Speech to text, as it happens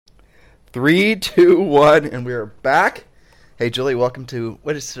3, 2, 1, and we're back. Hey, Julie, welcome to,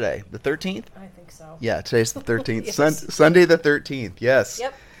 what is today? The 13th? I think so. Yeah, today's the 13th. Yes. Sunday the 13th, yes.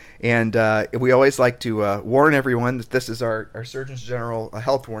 Yep. And we always like to warn everyone that this is our Surgeon General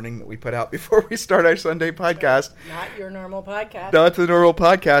health warning that we put out before we start our Sunday podcast. Not your normal podcast. Not the normal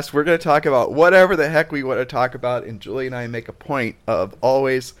podcast. We're going to talk about whatever the heck we want to talk about, and Julie and I make a point of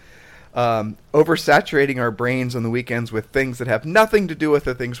always oversaturating our brains on the weekends with things that have nothing to do with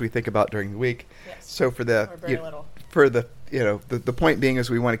the things we think about during the week. Yes. So for the Or very little. For the the point being is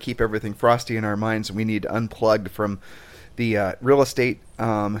we want to keep everything frosty in our minds, and we need to unplug from the real estate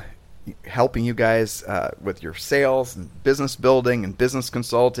helping you guys with your sales and business building and business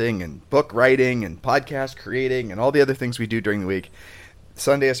consulting and book writing and podcast creating and all the other things we do during the week.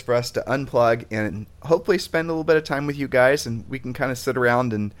 Sunday is for us to unplug and hopefully spend a little bit of time with you guys, and we can kind of sit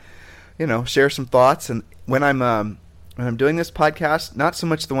around and share some thoughts. And when I'm doing this podcast, not so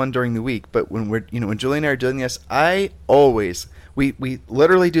much the one during the week, but when when Julie and I are doing this, we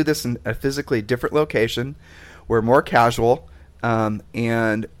literally do this in a physically different location. We're more casual,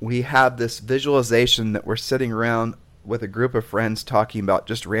 and we have this visualization that we're sitting around with a group of friends talking about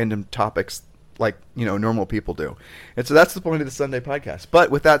just random topics like normal people do. And so that's the point of the Sunday podcast. But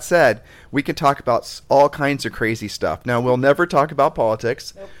with that said, we can talk about all kinds of crazy stuff. Now, we'll never talk about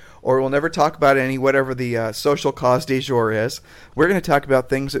politics. Nope. Or we'll never talk about whatever the social cause du jour is. We're going to talk about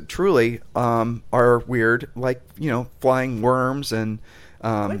things that truly are weird, like flying worms and. We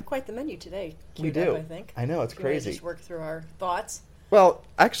have quite the menu today. We do. I think. I know, it's crazy. Just work through our thoughts. Well,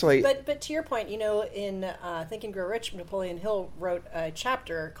 actually. But to your point, in Think and Grow Rich, Napoleon Hill wrote a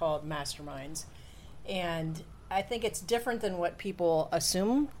chapter called Masterminds, and I think it's different than what people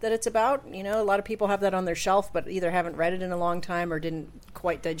assume that it's about. A lot of people have that on their shelf, but either haven't read it in a long time or didn't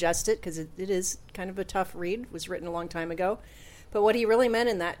quite digest it, because it is kind of a tough read. It was written a long time ago. But what he really meant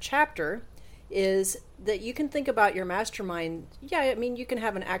in that chapter is that you can think about your mastermind. Yeah, I mean, you can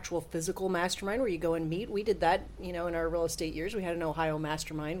have an actual physical mastermind where you go and meet. We did that, in our real estate years. We had an Ohio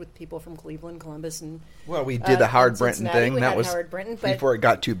mastermind with people from Cleveland, Columbus, and well, we did the Howard Brinton thing. We that had was Howard Brinton, before it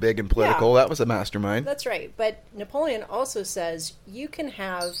got too big and political. Yeah, that was a mastermind. That's right. But Napoleon also says you can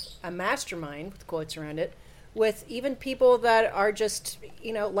have a mastermind, with quotes around it, with even people that are just,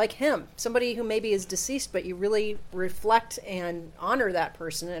 like him, somebody who maybe is deceased, but you really reflect and honor that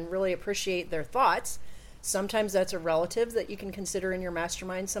person and really appreciate their thoughts. Sometimes that's a relative that you can consider in your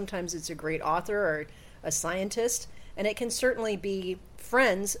mastermind. Sometimes it's a great author or a scientist. And it can certainly be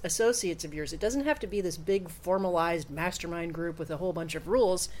friends, associates of yours. It doesn't have to be this big formalized mastermind group with a whole bunch of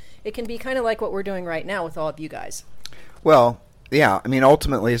rules. It can be kind of like what we're doing right now with all of you guys. Well, yeah, I mean,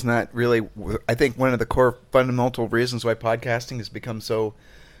 ultimately, isn't that really, I think, one of the core fundamental reasons why podcasting has become so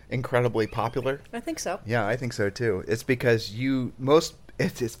incredibly popular? I think so. Yeah, I think so, too. It's because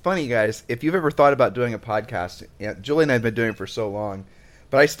it's funny, guys, if you've ever thought about doing a podcast, Julie and I have been doing it for so long,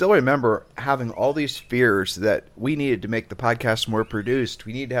 but I still remember having all these fears that we needed to make the podcast more produced.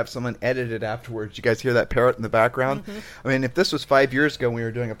 We needed to have someone edit it afterwards. You guys hear that parrot in the background? Mm-hmm. I mean, if this was 5 years ago when we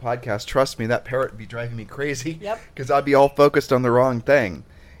were doing a podcast, trust me, that parrot would be driving me crazy. Yep. Because I'd be all focused on the wrong thing.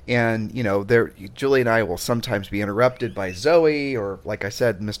 And, Julie and I will sometimes be interrupted by Zoe or, like I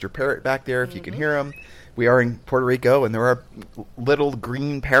said, Mr. Parrot back there, if you can hear him. We are in Puerto Rico, and there are little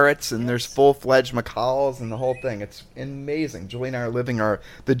green parrots, and there's full-fledged macaws, and the whole thing. It's amazing. Julie and I are living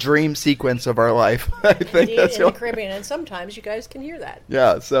the dream sequence of our life. I think indeed, that's in the Caribbean, and sometimes you guys can hear that.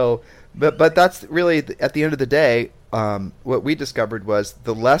 Yeah. So, but that's really at the end of the day, what we discovered was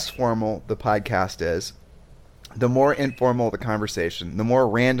the less formal the podcast is, the more informal the conversation, the more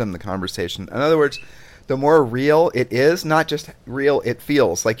random the conversation. In other words, the more real it is, not just real it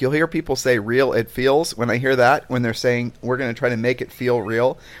feels. Like you'll hear people say real it feels. When I hear that, when they're saying we're going to try to make it feel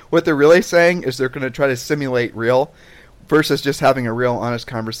real, what they're really saying is they're going to try to simulate real versus just having a real honest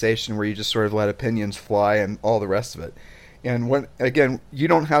conversation where you just sort of let opinions fly and all the rest of it. And again, you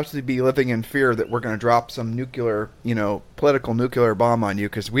don't have to be living in fear that we're going to drop some political nuclear bomb on you,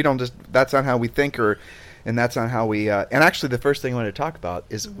 because that's not how we think, and that's not how we... and actually, the first thing I want to talk about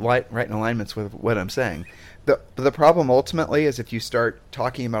is right in alignments with what I'm saying. The problem ultimately is if you start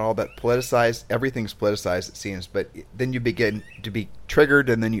talking about all that politicized, everything's politicized, it seems, but then you begin to be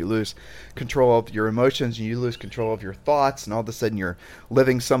triggered, and then you lose control of your emotions, and you lose control of your thoughts, and all of a sudden you're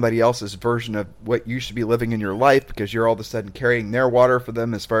living somebody else's version of what you should be living in your life, because you're all of a sudden carrying their water for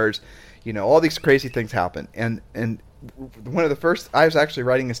them as far as, all these crazy things happen. And one of the first, I was actually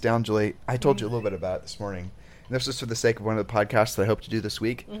writing this down, Julie. I told you a little bit about it this morning. And this is for the sake of one of the podcasts that I hope to do this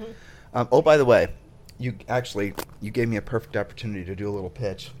week. Mm-hmm. Oh, by the way, you gave me a perfect opportunity to do a little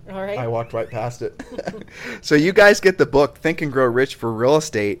pitch. All right. I walked right past it. So you guys get the book Think and Grow Rich for Real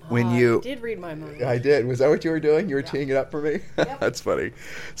Estate when you... I did read my mind. I did. Was that what you were doing? You were teeing it up for me? Yep. That's funny.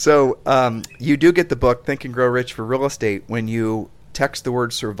 So you do get the book Think and Grow Rich for Real Estate when you text the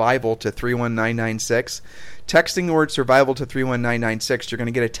word survival to 31996. Texting the word survival to 31996, you're going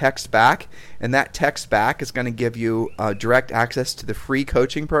to get a text back, and that text back is going to give you direct access to the free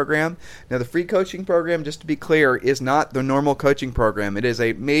coaching program. Now, the free coaching program, just to be clear, is not the normal coaching program. It is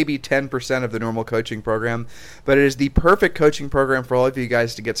a maybe 10% of the normal coaching program, but it is the perfect coaching program for all of you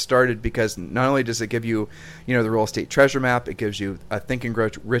guys to get started, because not only does it give you, the real estate treasure map, it gives you a Think and Grow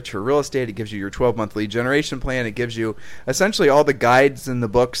Rich for Real Estate, it gives you your 12-month lead generation plan, it gives you essentially all the guides and the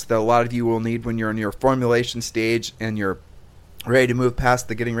books that a lot of you will need when you're in your formulation stage and you're ready to move past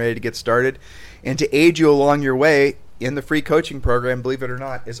the getting ready to get started. And to aid you along your way, in the free coaching program, believe it or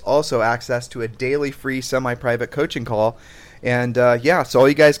not, is also access to a daily free semi-private coaching call. And so all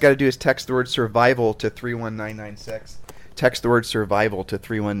you guys got to do is text the word survival to 31996. Text the word survival to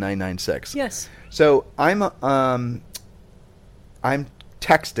 31996. Yes. So I'm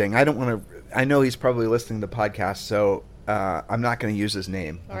texting. I don't want to. I know he's probably listening to the podcast, so I'm not going to use his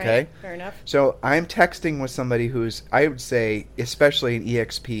name. All okay. Right, fair enough. So I'm texting with somebody who's, I would say, especially in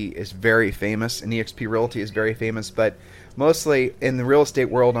EXP, is very famous, and EXP Realty is very famous, but mostly in the real estate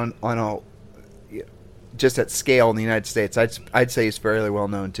world on a just at scale in the United States, I'd say he's fairly well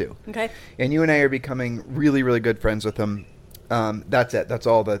known too. Okay. And you and I are becoming really, really good friends with him. That's it. That's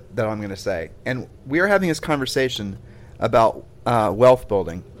all that I'm going to say. And we are having this conversation about wealth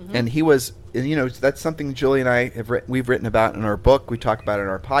building, and he was, that's something Julie and I we've written about in our book. We talk about it in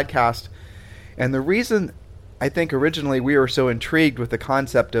our podcast. And the reason I think originally we were so intrigued with the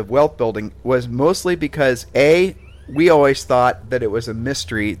concept of wealth building was mostly because we always thought that it was a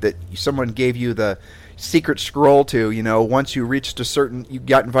mystery that someone gave you the secret scroll to, once you reached you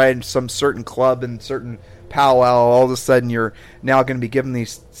got invited to some certain club and certain powwow, all of a sudden you're now going to be given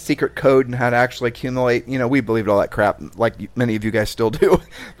these secret code and how to actually accumulate. We believed all that crap, like many of you guys still do.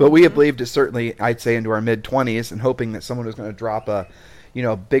 But we have believed it certainly, I'd say, into our mid-20s, and hoping that someone was going to drop a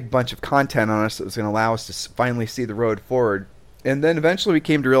big bunch of content on us that was going to allow us to finally see the road forward. And then eventually we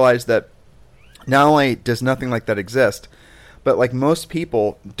came to realize that not only does nothing like that exist, but like most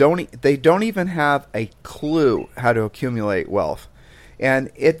people, they don't even have a clue how to accumulate wealth.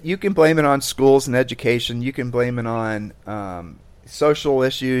 And you can blame it on schools and education. You can blame it on social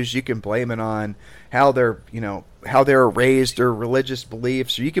issues. You can blame it on how they're raised or religious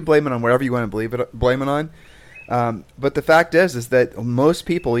beliefs. Or you can blame it on whatever you want to blame it on. But the fact is that most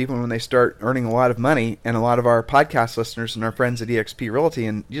people, even when they start earning a lot of money, and a lot of our podcast listeners and our friends at eXp Realty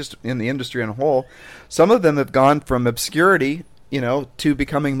and just in the industry on a whole, some of them have gone from obscurity to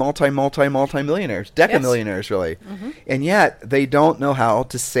becoming multi-millionaires, decamillionaires, really. Mm-hmm. And yet they don't know how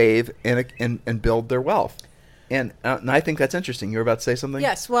to save and build their wealth. And I think that's interesting. You were about to say something?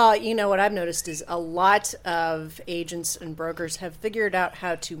 Yes. Well, what I've noticed is a lot of agents and brokers have figured out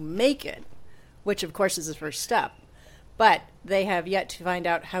how to make it, which of course is the first step. But they have yet to find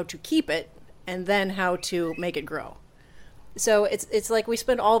out how to keep it and then how to make it grow. So it's like we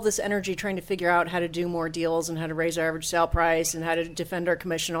spend all of this energy trying to figure out how to do more deals and how to raise our average sale price and how to defend our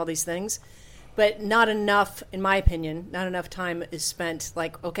commission, all these things. But not enough, in my opinion, not enough time is spent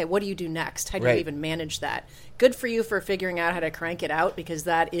like, okay, what do you do next? How do you even manage that? Good for you for figuring out how to crank it out, because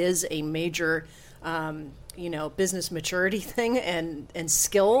that is a major, business maturity thing and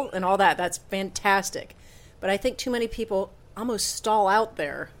skill and all that. That's fantastic. But I think too many people almost stall out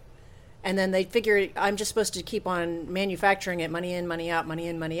there. And then they figure I'm just supposed to keep on manufacturing it, money in, money out, money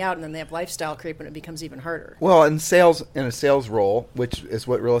in, money out, and then they have lifestyle creep, and it becomes even harder. Well, in a sales role, which is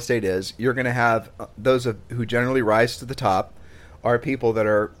what real estate is, you're going to have those who generally rise to the top are people that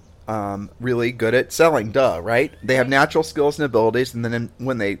are really good at selling. Right? They have natural skills and abilities, and then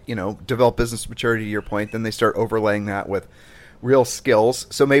when they develop business maturity, to your point, then they start overlaying that with real skills.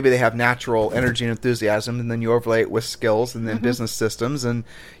 So maybe they have natural energy and enthusiasm, and then you overlay it with skills and then business systems, and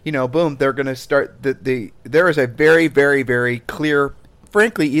boom, they're going to start. There is a very, very, very clear,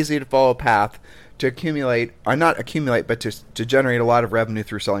 frankly easy to follow path to accumulate, or not accumulate, but to generate a lot of revenue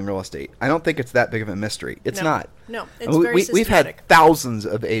through selling real estate. I don't think it's that big of a mystery. It's not. No, it's very systematic. We've had thousands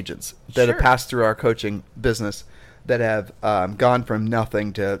of agents that have passed through our coaching business that have gone from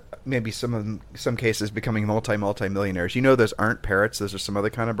nothing to maybe some cases becoming multi-millionaires. Those aren't parrots; those are some other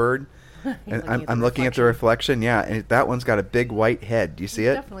kind of bird. And I'm looking at the reflection. Yeah, and that one's got a big white head. Do you see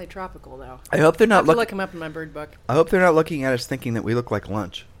it? Definitely tropical, though. I hope they're not look him up in my bird book. I hope they're not looking at us thinking that we look like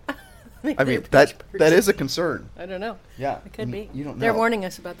lunch. I mean, that is a concern. I don't know. Yeah. It could be. You don't know. They're warning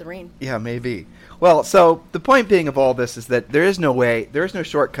us about the rain. Yeah, maybe. Well, so the point being of all this is that there is no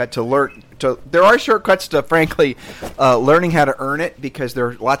shortcut to learn. There are shortcuts to, frankly, learning how to earn it, because there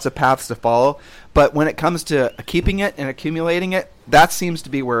are lots of paths to follow. But when it comes to keeping it and accumulating it, that seems to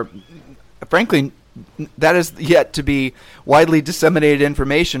be where, frankly, that is yet to be widely disseminated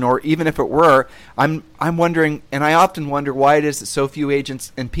information. Or even if it were, I'm wondering, and I often wonder why it is that so few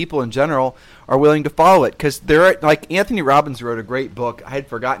agents and people in general are willing to follow it. Because like Anthony Robbins wrote a great book. I had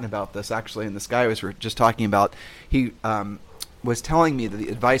forgotten about this actually, and this guy was just talking about. He was telling me that the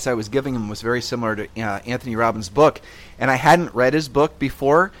advice I was giving him was very similar to Anthony Robbins' book, and I hadn't read his book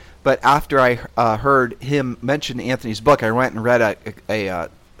before. But after I heard him mention Anthony's book, I went and read a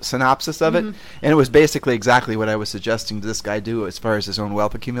synopsis of it, and it was basically exactly what I was suggesting to this guy do as far as his own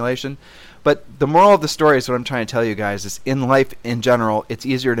wealth accumulation. But the moral of the story is what I'm trying to tell you guys is, in life in general, it's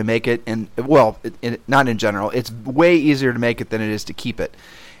easier to make it, and not in general, it's way easier to make it than it is to keep it.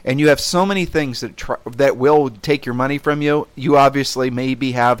 And you have so many things that will take your money from you. You obviously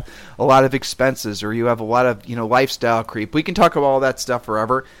maybe have a lot of expenses, or you have a lot of lifestyle creep. We can talk about all that stuff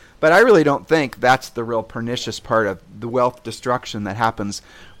forever, but I really don't think that's the real pernicious part of the wealth destruction that happens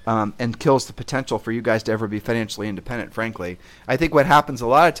and kills the potential for you guys to ever be financially independent, frankly. I think what happens a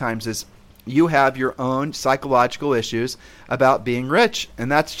lot of times is you have your own psychological issues about being rich,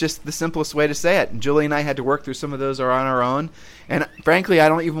 and that's just the simplest way to say it. And Julie and I had to work through some of those on our own, and frankly, I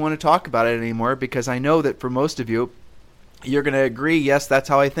don't even want to talk about it anymore, because I know that for most of you, you're going to agree, yes, that's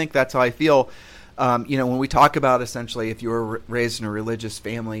how I think, that's how I feel. When we talk about essentially if you were raised in a religious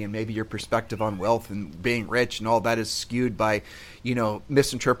family and maybe your perspective on wealth and being rich and all that is skewed by,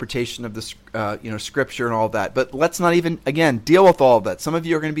 misinterpretation of the, scripture and all that. But let's not even, again, deal with all of that. Some of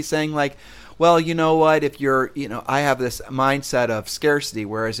you are going to be saying like, well, you know what, if you're, I have this mindset of scarcity,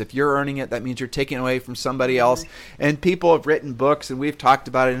 whereas if you're earning it, that means you're taking away from somebody else. And people have written books, and we've talked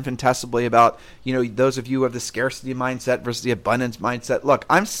about it infinitesimally about, those of you who have the scarcity mindset versus the abundance mindset. Look,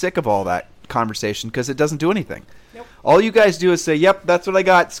 I'm sick of all that conversation because it doesn't do anything. Nope. All you guys do is say, yep, that's what I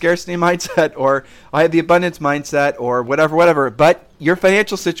got, scarcity mindset, or I have the abundance mindset, or whatever, but your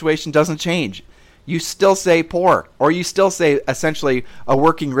financial situation doesn't change. You still say poor, or you still say essentially a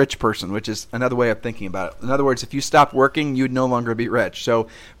working rich person, which is another way of thinking about it. In other words, if you stopped working, you'd no longer be rich. So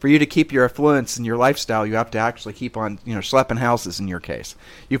for you to keep your affluence and your lifestyle, you have to actually keep on, schlepping houses in your case.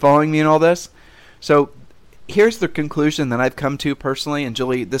 You following me in all this? So here's the conclusion that I've come to personally, and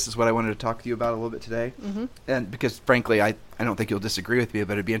Julie, this is what I wanted to talk to you about a little bit today. And because frankly, I don't think you'll disagree with me,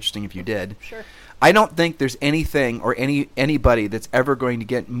 but it'd be interesting if you did. Sure. I don't think there's anything or anybody that's ever going to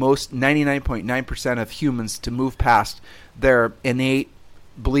get most 99.9% of humans to move past their innate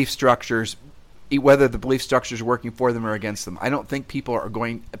belief structures, whether the belief structures are working for them or against them. I don't think people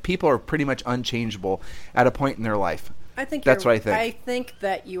are pretty much unchangeable at a point in their life. That's what I think. I think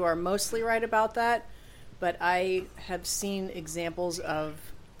that you are mostly right about that, but I have seen examples of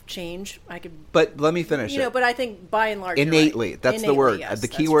change. But let me finish it. But I think by and large, innately, right. That's the word. Yes, the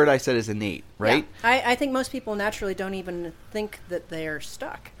key word I said is innate, right? Yeah. I think most people naturally don't even think that they're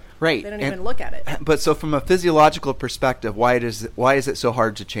stuck. Right. They don't even look at it. But so from a physiological perspective, why is it so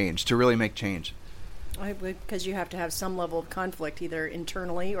hard to change, to really make change? Because you have to have some level of conflict, either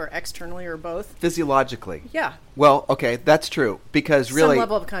internally or externally or both. Physiologically. Yeah. Well, okay, that's true. Because really, some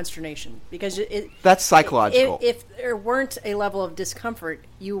level of consternation. Because that's psychological. If there weren't a level of discomfort,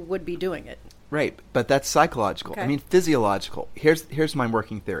 you would be doing it. Right, but that's psychological. Okay. I mean, physiological. Here's my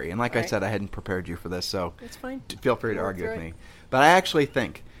working theory, and like I said, I hadn't prepared you for this, so it's fine. Feel free to argue with me. But I actually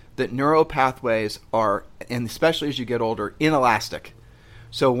think that neural pathways are, and especially as you get older, inelastic.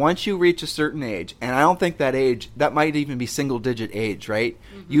 So once you reach a certain age, and I don't think that might even be single-digit age, right?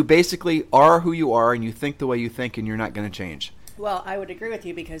 Mm-hmm. You basically are who you are, and you think the way you think, and you're not going to change. Well, I would agree with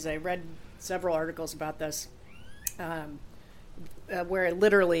you because I read several articles about this, where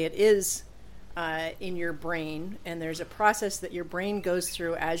literally it is in your brain, and there's a process that your brain goes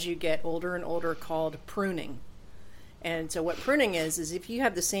through as you get older and older called pruning. And so what pruning is if you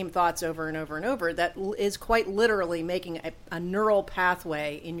have the same thoughts over and over and over, that is quite literally making a neural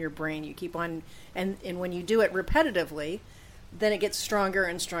pathway in your brain. You keep on, and when you do it repetitively, then it gets stronger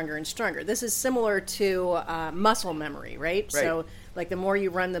and stronger and stronger. This is similar to muscle memory, right? So like the more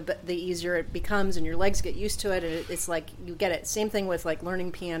you run, the easier it becomes, and your legs get used to it, and it's like you get it. Same thing with like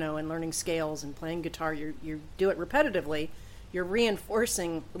learning piano and learning scales and playing guitar. You do it repetitively, you're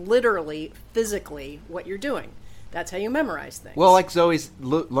reinforcing literally, physically what you're doing. That's how you memorize things. Well, like Zoe's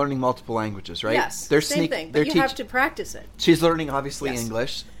learning multiple languages, right? Yes, same thing, but you have to practice it. She's learning, obviously,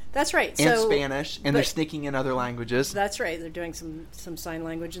 English. That's right. And Spanish, and they're sneaking in other languages. That's right. They're doing some sign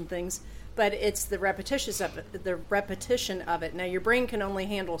language and things. But it's the repetition of it. Now, your brain can only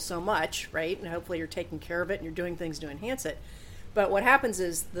handle so much, right? And hopefully you're taking care of it and you're doing things to enhance it. But what happens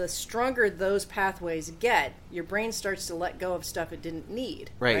is the stronger those pathways get, your brain starts to let go of stuff it didn't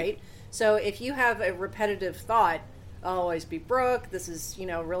need, right? So if you have a repetitive thought, I'll always be broke, this is,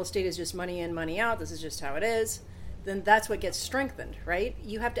 real estate is just money in, money out, this is just how it is, then that's what gets strengthened, right?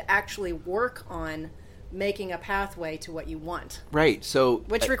 You have to actually work on making a pathway to what you want. Right. So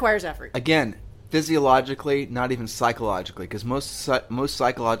which requires effort. Again, physiologically, not even psychologically, because most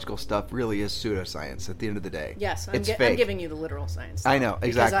psychological stuff really is pseudoscience at the end of the day. Yes, it's fake. I'm giving you the literal science. I know,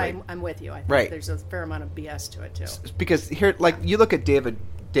 exactly. Because I'm with you. I think there's a fair amount of BS to it, too. Because here, you look at David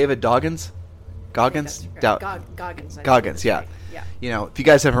Goggins? Goggins? Goggins. Goggins, yeah. Yeah. If you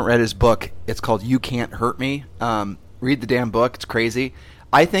guys haven't read his book, it's called You Can't Hurt Me. Read the damn book. It's crazy.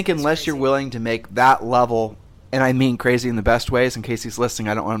 I think unless you're willing to make that level, and I mean crazy in the best ways, in case he's listening,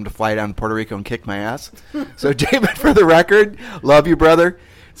 I don't want him to fly down to Puerto Rico and kick my ass. So, David, for the record, love you, brother.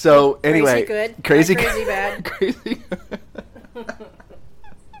 So, anyway. Crazy good. Crazy bad. Crazy.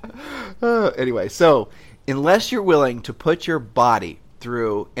 Anyway, so, unless you're willing to put your body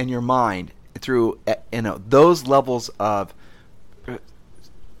through, and your mind through, those levels of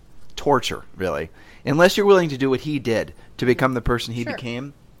torture, really, unless you're willing to do what he did to become the person he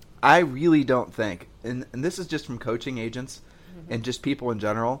became, I really don't think, and this is just from coaching agents and just people in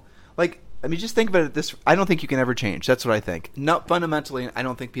general, just think about it this, I don't think you can ever change. That's what I think. No, fundamentally, I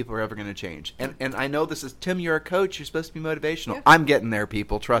don't think people are ever going to change. And I know this is, Tim, you're a coach, you're supposed to be motivational. Yeah. I'm getting there,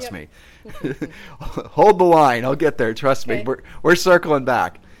 people, trust me. Hold the line, I'll get there, trust me. We're circling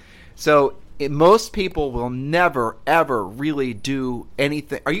back. So most people will never, ever really do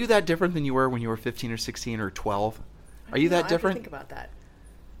anything. Are you that different than you were when you were 15 or 16 or 12? Are you that different? I have to think about that.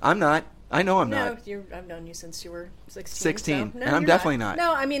 I'm not. I know I'm not. No, I've known you since you were 16. 16, so no, and I'm definitely not.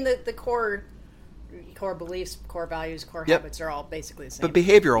 No, I mean the core beliefs, core values, core habits are all basically the same. But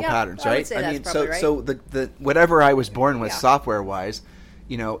behavioral patterns, right? I would say that's probably right. So the whatever I was born with software-wise,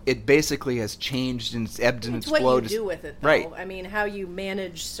 it basically has changed and it's ebbed and exploded. It's what you do with it, though. Right. I mean, how you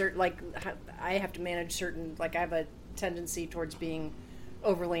manage certain, I have to manage certain, I have a tendency towards being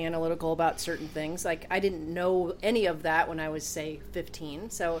overly analytical about certain things. I didn't know any of that when I was, say,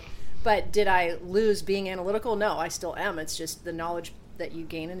 15. So, but did I lose being analytical? No, I still am. It's just the knowledge that you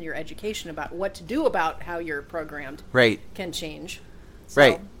gain in your education about what to do about how you're programmed can change. So,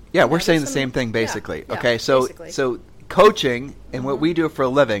 right. Yeah, we're saying the same thing, basically. Yeah, okay, so coaching and what we do for a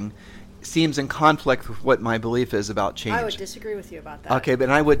living seems in conflict with what my belief is about change. I would disagree with you about that. Okay, but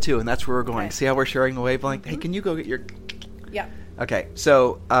I would too, and that's where we're going. Okay. See how we're sharing the wavelength? Hey, can you go get your... Yeah. Okay,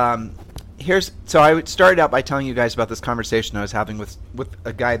 so so I started out by telling you guys about this conversation I was having with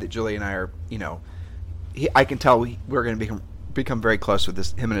a guy that Julie and I are, I can tell we're going to become very close with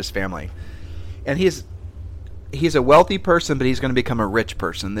him and his family. And he's a wealthy person, but he's going to become a rich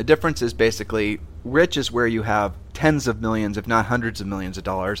person. The difference is basically rich is where you have tens of millions, if not hundreds of millions of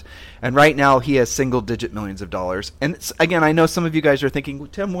dollars. And right now he has single-digit millions of dollars. And again, I know some of you guys are thinking,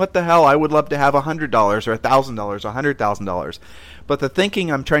 Tim, what the hell? I would love to have $100 or $1,000 or $100,000. But the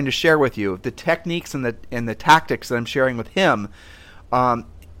thinking I'm trying to share with you, the techniques and the tactics that I'm sharing with him are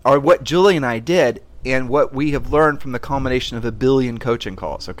what Julie and I did and what we have learned from the culmination of 1 billion coaching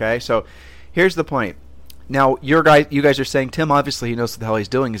calls. Okay, so here's the point. Now, you guys are saying, Tim, obviously he knows what the hell he's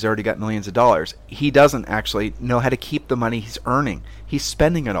doing. He's already got millions of dollars. He doesn't actually know how to keep the money he's earning. He's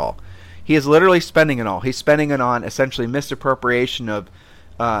spending it all. He is literally spending it all. He's spending it on essentially misappropriation of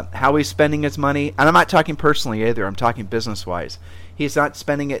how he's spending his money. And I'm not talking personally either. I'm talking business-wise. He's not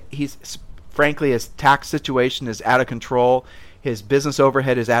spending it. Frankly, his tax situation is out of control. His business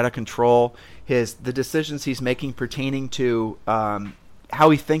overhead is out of control. The decisions he's making pertaining to how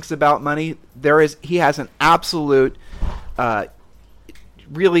he thinks about money, he has an absolute,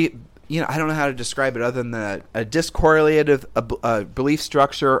 really, I don't know how to describe it other than a discorrelative belief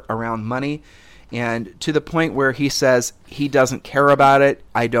structure around money, and to the point where he says he doesn't care about it,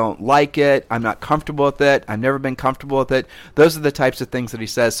 I don't like it, I'm not comfortable with it, I've never been comfortable with it. Those are the types of things that he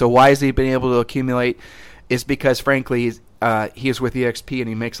says. So why has he been able to accumulate? Is because, frankly, he is with EXP and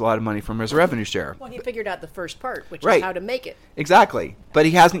he makes a lot of money from his revenue share. Well, he figured out the first part, which is how to make it. Exactly. But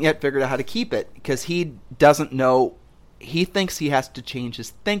he hasn't yet figured out how to keep it because he doesn't know. He thinks he has to change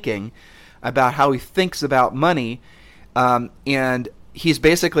his thinking about how he thinks about money. And he's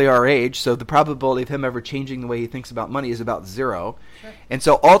basically our age, so the probability of him ever changing the way he thinks about money is about 0. Sure. And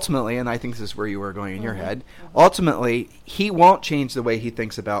so ultimately, and I think this is where you were going in your head, ultimately, he won't change the way he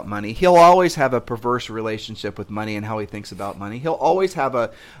thinks about money. He'll always have a perverse relationship with money and how he thinks about money. He'll always have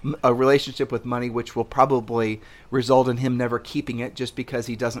a relationship with money which will probably result in him never keeping it just because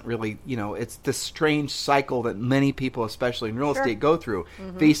he doesn't really, it's this strange cycle that many people, especially in real estate, go through.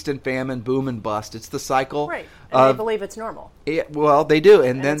 Feast and famine, boom and bust. It's the cycle. Right. And they believe it's normal. Well, they do.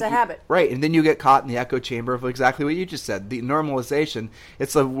 And then it's a habit. Right. And then you get caught in the echo chamber of exactly what you just said. The normalization.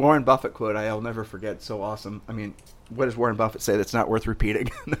 It's a Warren Buffett quote I'll never forget. It's so awesome. I mean, what does Warren Buffett say that's not worth repeating?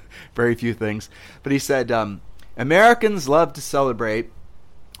 Very few things. But he said, Americans love to celebrate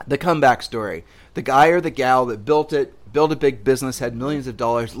the comeback story. The guy or the gal that built a big business, had millions of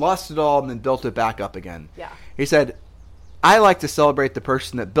dollars, lost it all, and then built it back up again. Yeah. He said, I like to celebrate the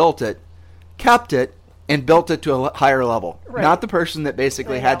person that built it, kept it, and built it to a higher level. Right. Not the person that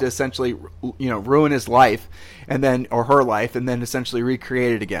basically had to essentially, ruin his life or her life and then essentially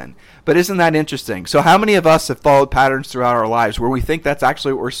recreate it again. But isn't that interesting? So how many of us have followed patterns throughout our lives where we think that's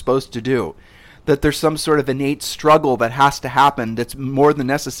actually what we're supposed to do? That there's some sort of innate struggle that has to happen that's more than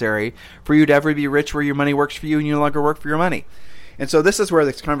necessary for you to ever be rich where your money works for you and you no longer work for your money. And so this is where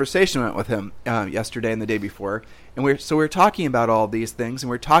this conversation went with him yesterday and the day before. And we're talking about all these things, and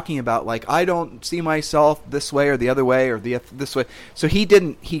we're talking about, like, I don't see myself this way or the other way or this way. So he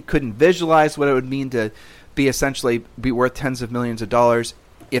couldn't visualize what it would mean to essentially be worth tens of millions of dollars,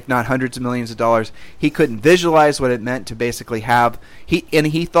 if not hundreds of millions of dollars. He couldn't visualize what it meant to basically have, he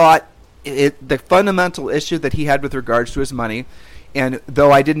thought the fundamental issue that he had with regards to his money, and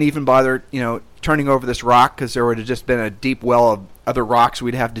though I didn't even bother, turning over this rock because there would have just been a deep well of other rocks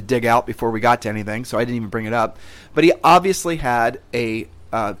we'd have to dig out before we got to anything, so I didn't even bring it up. But he obviously had a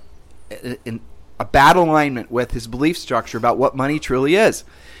bad alignment with his belief structure about what money truly is.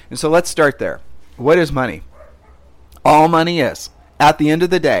 And so let's start there. What is money? All money is, at the end of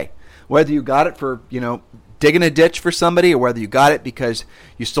the day, whether you got it for, digging a ditch for somebody, or whether you got it because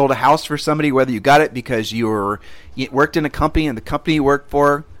you sold a house for somebody, whether you got it because you worked in a company and the company you worked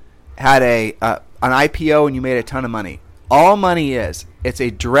for had an IPO and you made a ton of money. All money is, it's a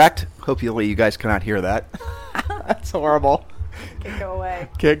direct, hopefully you guys cannot hear that. That's horrible. Can't go away.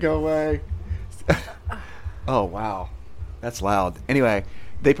 Can't go away. Oh, wow. That's loud. Anyway,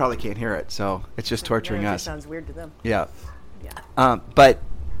 they probably can't hear it, so it's just torturing us. It sounds weird to them. Yeah. Yeah. But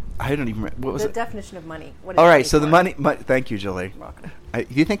I don't even remember. What was the it? definition of money. What is All right, money so the for? money. Thank you, Julie. You're welcome. Do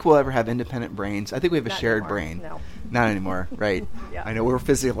you think we'll ever have independent brains? I think we have a Not shared anymore. brain. No. Not anymore, right? Yeah. I know we're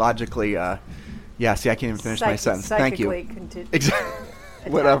physiologically. Yeah, see, I can't even finish my sentence. Thank you.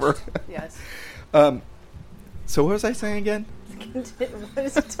 Exactly. Whatever. Yes. So what was I saying again? What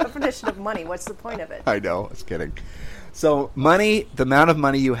is the definition of money? What's the point of it? I know, I was kidding. So money, the amount of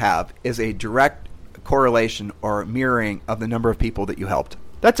money you have is a direct correlation or mirroring of the number of people that you helped.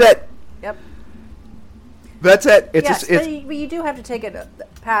 That's it. Yep. That's it. Yes, but you do have to take it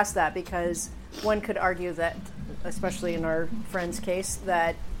past that, because one could argue that, especially in our friend's case,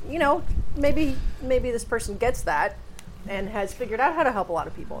 that, maybe this person gets that and has figured out how to help a lot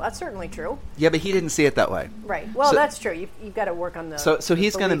of people. That's certainly true. Yeah, but he didn't see it that way. Right. Well, So- that's true. You've got to work on the So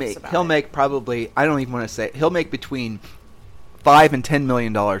he's going to beliefs make. about He'll it. make probably. I don't even want to say. He'll make between $5 and $10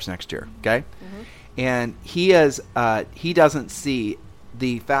 million next year. Okay, and he is. He doesn't see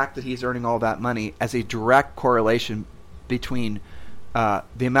the fact that he's earning all that money as a direct correlation between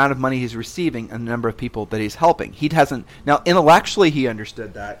the amount of money he's receiving and the number of people that he's helping. He doesn't. Now, intellectually, he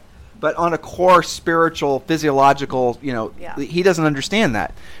understood that. But on a core spiritual, physiological, he doesn't understand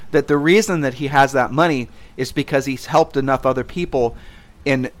that. That the reason that he has that money is because he's helped enough other people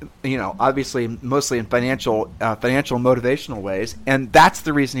in, obviously mostly in financial motivational ways. And that's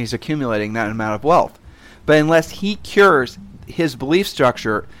the reason he's accumulating that amount of wealth. But unless he cures his belief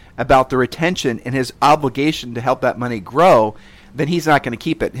structure about the retention and his obligation to help that money grow, then he's not going to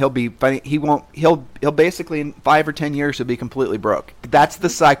keep it. He'll basically in 5 or 10 years he'll be completely broke. That's the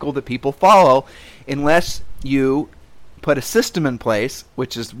cycle that people follow, unless you put a system in place,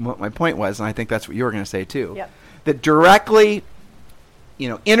 which is what my point was, and I think that's what you were going to say too. Yep. That directly,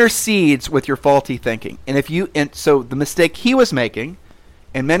 intercedes with your faulty thinking. And so the mistake he was making,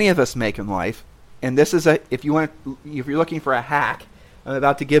 and many of us make in life, and this is if you're looking for a hack, I'm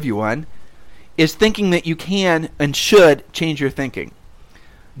about to give you one, is thinking that you can and should change your thinking.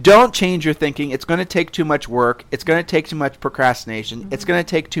 Don't change your thinking. It's going to take too much work. It's going to take too much procrastination. It's going to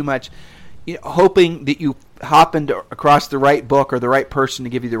take too much hoping that you hop across the right book or the right person to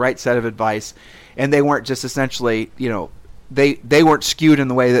give you the right set of advice, and they weren't just essentially, they weren't skewed in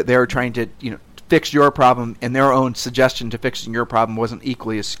the way that they were trying to, fixed your problem and their own suggestion to fixing your problem wasn't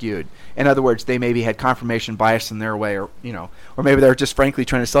equally as skewed. In other words, they maybe had confirmation bias in their way, or maybe they're just frankly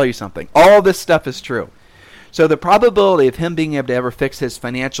trying to sell you something. All this stuff is true. So the probability of him being able to ever fix his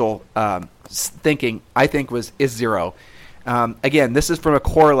financial thinking, I think, is zero. Again, this is from a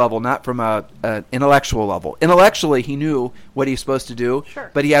core level, not from an intellectual level. Intellectually, he knew what he was supposed to do, sure,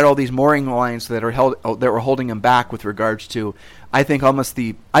 but he had all these mooring lines that were holding him back with regards to, I think,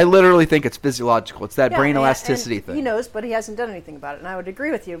 I literally think it's physiological. It's that brain elasticity thing. He knows, but he hasn't done anything about it. And I would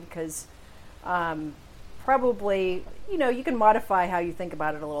agree with you because probably, you can modify how you think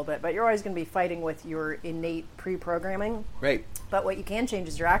about it a little bit, but you're always going to be fighting with your innate pre-programming. Right. But what you can change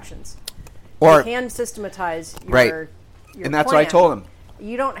is your actions. Or you can systematize your right. And that's what I told him.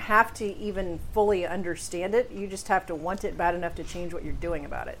 You don't have to even fully understand it. You just have to want it bad enough to change what you're doing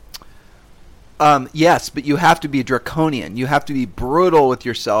about it. Yes, but you have to be draconian. You have to be brutal with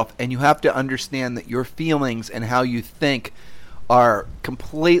yourself, and you have to understand that your feelings and how you think are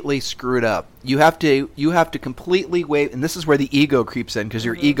completely screwed up. You have to completely wait, and this is where the ego creeps in, because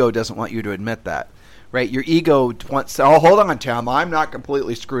your ego doesn't want you to admit that. Right, your ego wants. Oh, hold on, Tim. I'm not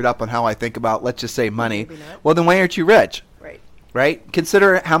completely screwed up on how I think about, let's just say, money. Well, then why aren't you rich? Right.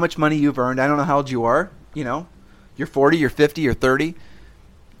 Consider how much money you've earned. I don't know how old you are. You're 40, you're 50, you're 30.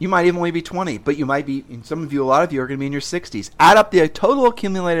 You might even only be 20, but you might be. And a lot of you are going to be in your 60s. Add up the total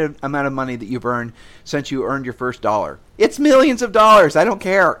accumulated amount of money that you've earned since you earned your first dollar. It's millions of dollars. I don't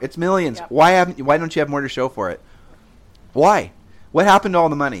care. It's millions. Yep. Why don't you have more to show for it? Why? What happened to all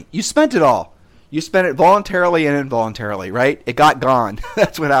the money? You spent it all. You spent it voluntarily and involuntarily, right? It got gone.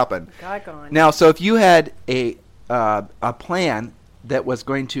 That's what happened. Got gone. Now, so if you had a plan that was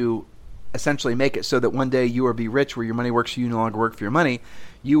going to essentially make it so that one day you will be rich, where your money works for you, no longer work for your money,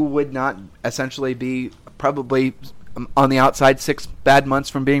 you would not essentially be probably on the outside 6 bad months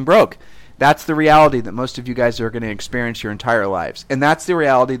from being broke. That's the reality that most of you guys are going to experience your entire lives. And that's the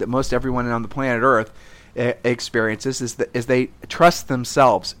reality that most everyone on the planet Earth experiences, is they trust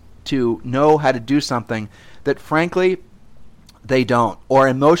themselves to know how to do something that, frankly, they don't, or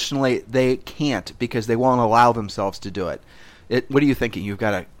emotionally they can't, because they won't allow themselves to do it. What are you thinking? You've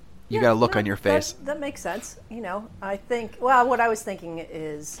got a look on your face. That makes sense. I think. Well, what I was thinking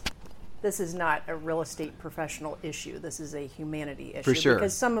is, this is not a real estate professional issue. This is a humanity issue. For sure.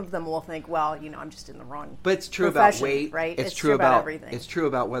 Because some of them will think, well, I'm just in the wrong. But it's true profession, about weight, right? It's true about everything. It's true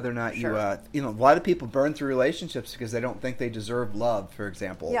about whether or not sure. a lot of people burn through relationships because they don't think they deserve love, for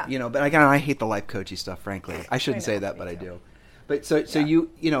example. Yeah. But again, I hate the life coachy stuff, frankly. I shouldn't say that, but I do. But so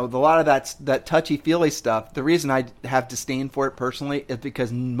a lot of that touchy-feely stuff, the reason I have disdain for it personally is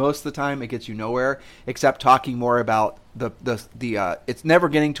because most of the time it gets you nowhere, except talking more about it's never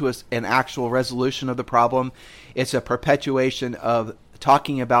getting to an actual resolution of the problem. It's a perpetuation of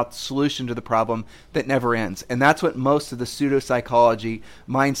talking about the solution to the problem that never ends. And that's what most of the pseudo-psychology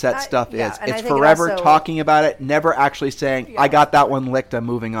mindset stuff is. It's forever talking about it, never actually saying, I got that one licked, I'm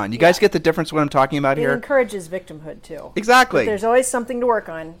moving on. You guys get the difference what I'm talking about here? It encourages victimhood, too. Exactly. But there's always something to work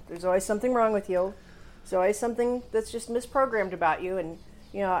on. There's always something wrong with you. There's always something that's just misprogrammed about you. And,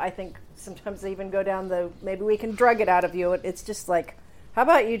 I think sometimes they even go down maybe we can drug it out of you. It's just like, how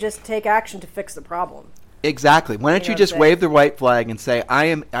about you just take action to fix the problem? Exactly. Why don't you just wave the white flag and say,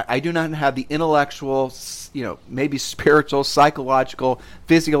 I do not have the intellectual, maybe spiritual, psychological,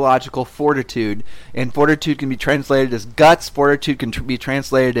 physiological fortitude. And fortitude can be translated as guts. Fortitude can be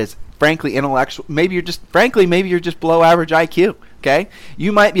translated as, frankly, intellectual. Maybe you're just below average IQ. Okay,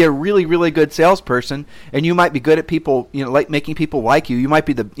 you might be a really, really good salesperson, and you might be good at people, like making people like you. You might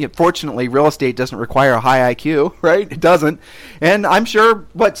be fortunately, real estate doesn't require a high IQ, right? It doesn't. And I'm sure,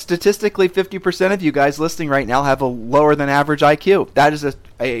 statistically, 50% of you guys listening right now have a lower than average IQ. That is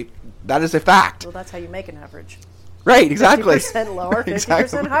a fact. Well, that's how you make an average. Right, exactly. 50% lower,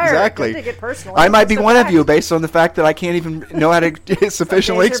 50% higher. Exactly. Take it personally. I might be one of you based on the fact that I can't even know how to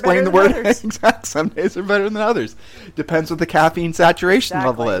sufficiently explain the word. Exactly. Some days are better than others. Depends what the caffeine saturation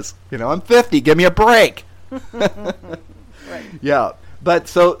level is. I'm 50. Give me a break. Right. Yeah. But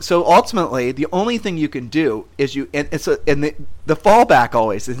so ultimately, the only thing you can do is the fallback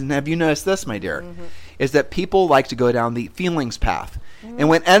always is, and have you noticed this, my dear, is that people like to go down the feelings path. And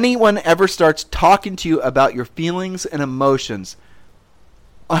when anyone ever starts talking to you about your feelings and emotions,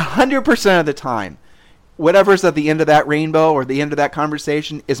 100% of the time, whatever's at the end of that rainbow or the end of that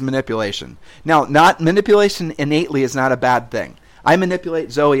conversation is manipulation. Now, manipulation innately is not a bad thing. I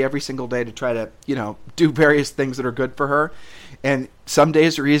manipulate Zoe every single day to try to, do various things that are good for her. And some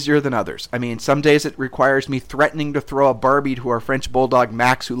days are easier than others. I mean, some days it requires me threatening to throw a Barbie to our French bulldog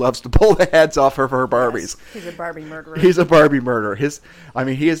Max, who loves to pull the heads off of her Barbies. Yes, he's a Barbie murderer. He's a Barbie murderer. He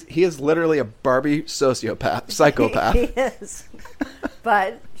is literally a Barbie sociopath, psychopath. He is.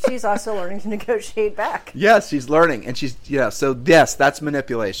 But she's also learning to negotiate back. Yes, she's learning, and so yes, that's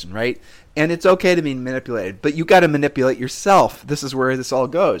manipulation, right? And it's okay to be manipulated, but you got to manipulate yourself. This is where this all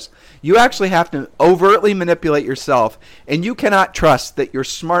goes. You actually have to overtly manipulate yourself, and you cannot trust that you're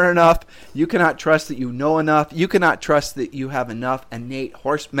smart enough. You cannot trust that you know enough. You cannot trust that you have enough innate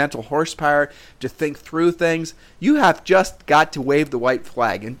mental horsepower to think through things. You have just got to wave the white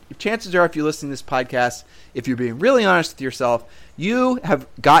flag. And chances are, if you listen to this podcast, if you're being really honest with yourself, you have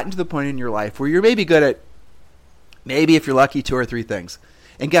gotten to the point in your life where you're maybe good at, maybe if you're lucky, 2 or 3 things.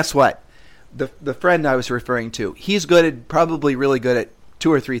 And guess what? The friend I was referring to, he's probably really good at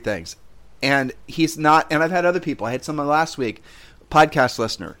 2 or 3 things. And he's not, and I've had other people. I had someone last week, podcast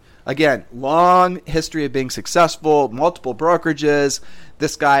listener. Again, long history of being successful, multiple brokerages.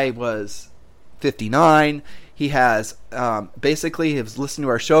 This guy was 59. He has basically has listened to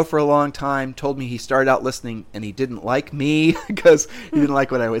our show for a long time, told me he started out listening and he didn't like me because he didn't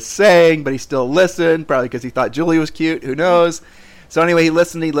like what I was saying, but he still listened, probably because he thought Julie was cute. Who knows? So anyway, he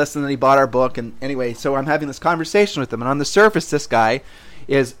listened, and he bought our book. And anyway, so I'm having this conversation with him. And on the surface, this guy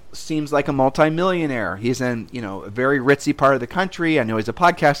seems like a multimillionaire. He's in, a very ritzy part of the country. I know he's a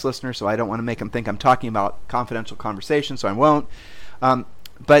podcast listener, so I don't want to make him think I'm talking about confidential conversation, so I won't.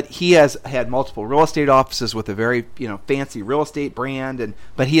 But he has had multiple real estate offices with a very, fancy real estate brand,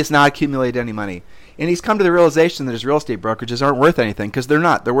 but he has not accumulated any money. And he's come to the realization that his real estate brokerages aren't worth anything, because they're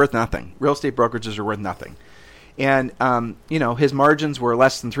not. They're worth nothing. Real estate brokerages are worth nothing. And, his margins were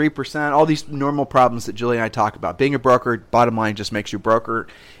less than 3%, all these normal problems that Julie and I talk about. Being a broker, bottom line, just makes you a broker.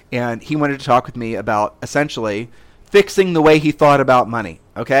 And he wanted to talk with me about essentially fixing the way he thought about money.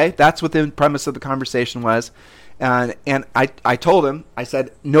 Okay? That's what the premise of the conversation was. And I told him, I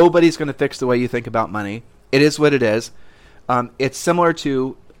said, nobody's going to fix the way you think about money. It is what it is. It's similar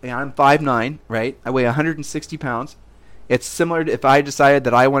to, I'm 5'9", right? I weigh 160 pounds. It's similar to if I decided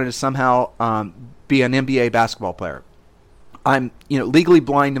that I wanted to somehow be an NBA basketball player. I'm, legally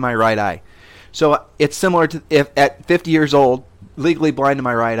blind to my right eye. So it's similar to if at 50 years old, legally blind to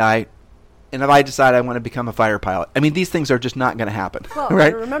my right eye, and if I decide I want to become a fighter pilot. I mean, these things are just not going to happen. Well,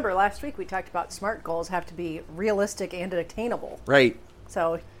 right? Remember last week we talked about SMART goals have to be realistic and attainable. Right.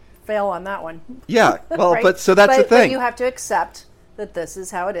 So fail on that one. Yeah. Well, right? but the thing. But you have to accept that this is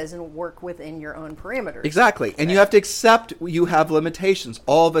how it is and work within your own parameters. Exactly. And you have to accept you have limitations.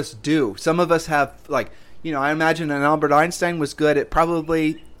 All of us do. Some of us have, I imagine an Albert Einstein was good at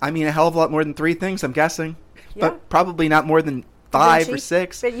probably, a hell of a lot more than 3 things, I'm guessing. Yeah. But probably not more than 5 or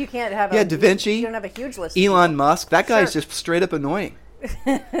 6. But you can't have Da Vinci. You don't have a huge list. Elon Musk. That guy is just straight up annoying.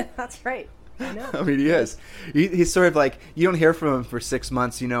 That's right. I know. He is. He's sort of like, you don't hear from him for 6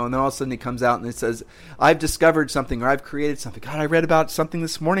 months, and then all of a sudden he comes out and it says, I've discovered something, or I've created something. God, I read about something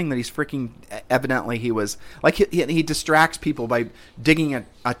this morning that he's freaking, evidently he was, he distracts people by digging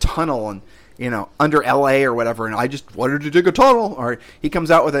a tunnel and, under LA or whatever, and I just wanted to dig a tunnel. Or he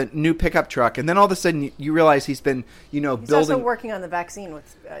comes out with a new pickup truck, and then all of a sudden you realize he's been, building. He's also working on the vaccine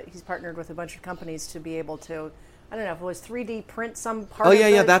with, he's partnered with a bunch of companies to be able to, I don't know if it was 3D print some part of it. Oh,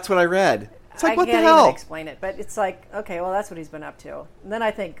 yeah, that's what I read. It's like, what the hell? I can't even explain it, but it's like, okay, well, that's what he's been up to. And then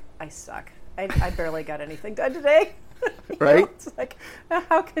I think, I suck. I barely got anything done today. Right? It's like,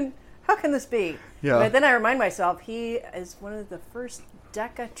 how can this be? Yeah. But then I remind myself, he is one of the first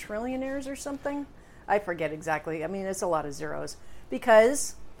deca-trillionaires or something. I forget exactly. It's a lot of zeros.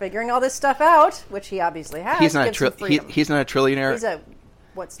 Because figuring all this stuff out, which he obviously has, he's not gives him freedom. He's not a trillionaire.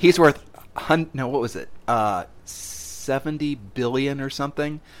 He's worth, what was it? 70 billion or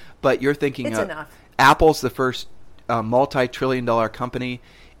something. But you're thinking it's enough. Apple's the first multi-trillion-dollar company,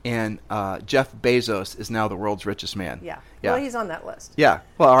 and Jeff Bezos is now the world's richest man. Yeah. Well, he's on that list. Yeah.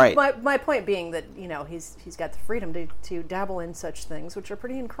 Well, all right. My point being that he's got the freedom to dabble in such things, which are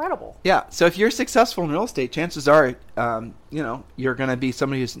pretty incredible. Yeah. So if you're successful in real estate, chances are, you're going to be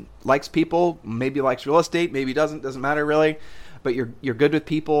somebody who likes people, maybe likes real estate, maybe doesn't matter really, but you're good with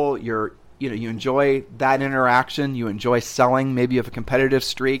people. You enjoy that interaction. You enjoy selling. Maybe you have a competitive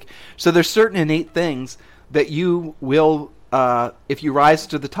streak. So there's certain innate things that you will, if you rise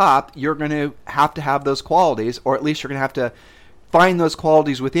to the top, you're going to have those qualities, or at least you're going to have to find those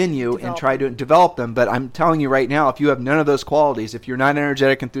qualities within you and try to develop them. But I'm telling you right now, if you have none of those qualities, if you're not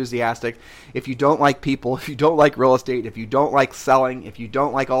energetic, enthusiastic, if you don't like people, if you don't like real estate, if you don't like selling, if you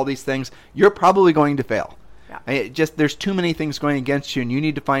don't like all these things, you're probably going to fail. There's too many things going against you, and you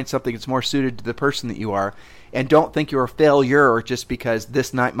need to find something that's more suited to the person that you are. And don't think you're a failure just because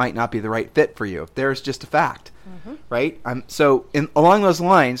this might not be the right fit for you. There's just a fact, right? So along those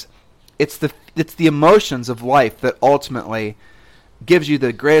lines, it's the emotions of life that ultimately gives you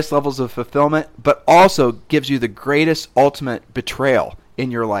the greatest levels of fulfillment, but also gives you the greatest ultimate betrayal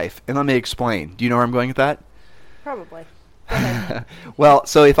in your life. And let me explain. Do you know where I'm going with that? Probably. Go ahead. Well,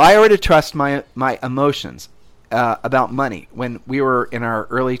 so if I were to trust my emotions about money when we were in our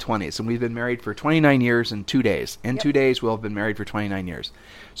early 20s, and we've been married for 29 years and 2 days. In 2 days, we'll have been married for 29 years.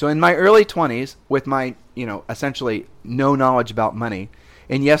 So in my early 20s, with my, essentially no knowledge about money,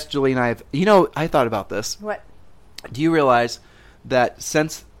 and yes, Julie and I have, I thought about this. What? Do you realize that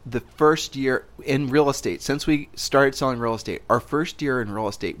since the first year in real estate, since we started selling real estate, our first year in real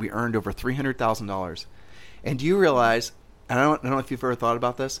estate, we earned over $300,000. And do you realize, and I don't know if you've ever thought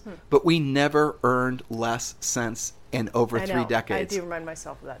about this, but we never earned less since in over 3 decades. I do remind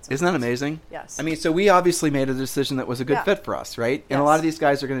myself of that sometimes. Isn't that amazing? Yes. I mean, so we obviously made a decision that was a good fit for us, right? And a lot of these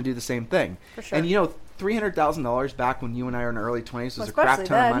guys are going to do the same thing. For sure. And $300,000 back when you and I were in our early 20s was a crap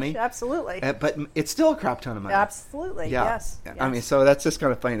ton of money. Absolutely. But it's still a crap ton of money. Absolutely. Yeah. Yes. I mean, so that's just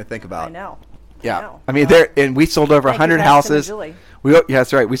kind of funny to think about. I know. Yeah. I mean, and we sold over 100 houses. Yeah,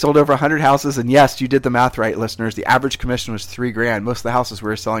 that's right. We sold over 100 houses, and yes, you did the math right, listeners. The average commission was $3,000. Most of the houses we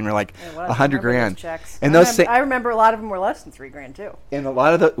were selling were like $100,000. And I remember a lot of them were less than $3,000 too. And a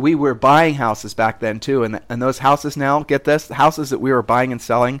lot of we were buying houses back then too, and those houses now, get this, the houses that we were buying and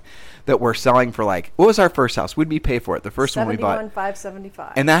selling, that we're selling for what was our first house? What did we pay for it? The first one we bought,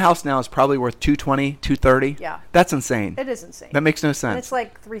 $71,575. And that house now is probably worth $220,000, $230,000. Yeah, that's insane. It is insane. That makes no sense. And it's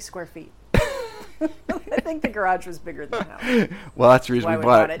like 3 square feet. I think the garage was bigger than the house. Well, that's the reason we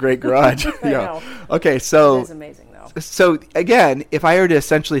bought it. Great garage. I know. Okay, so it is amazing, though. So again, if I were to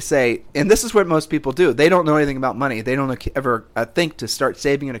essentially say, and this is what most people do, they don't know anything about money. They don't ever think to start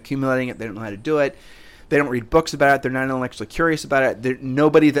saving and accumulating it. They don't know how to do it. They don't read books about it. They're not intellectually curious about it.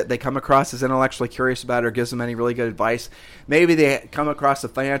 Nobody that they come across is intellectually curious about it or gives them any really good advice. Maybe they come across a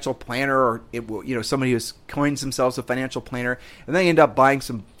financial planner or somebody who coins themselves a financial planner, and they end up buying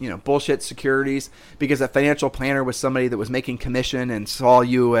some bullshit securities because that financial planner was somebody that was making commission and saw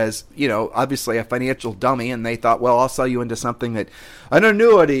you as obviously a financial dummy, and they thought, well, I'll sell you into something that an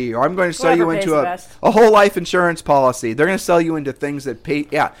annuity, or I'm going to sell you into a whole life insurance policy. They're going to sell you into things that pay,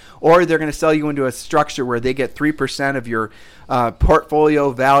 or they're going to sell you into a structure where they get 3% of your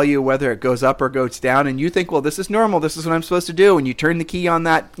portfolio value, whether it goes up or goes down, and you think, well, this is normal, this is what I'm supposed to do, and you turn the key on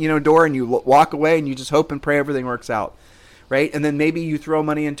that door and you walk away and you just hope and pray everything works out, right? And then maybe you throw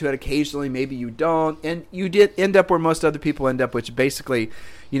money into it occasionally, maybe you don't, and you did end up where most other people end up, which basically,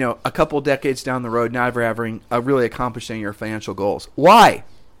 a couple decades down the road, never having really accomplishing your financial goals. Why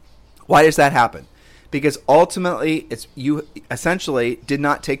does that happen? Because ultimately, you essentially did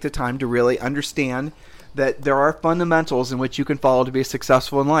not take the time to really understand that there are fundamentals in which you can follow to be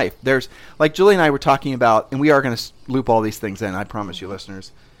successful in life. There's, like Julie and I were talking about, and we are going to loop all these things in, I promise you,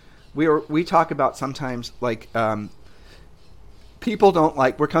 listeners. We talk about sometimes, like, people don't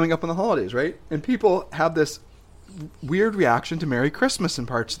like, we're coming up on the holidays, right? And people have this weird reaction to Merry Christmas in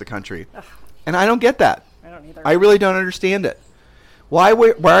parts of the country. Ugh. And I don't get that. I don't either. I really don't understand it. Why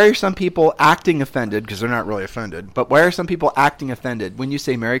are some people acting offended, because they're not really offended, but why are some people acting offended when you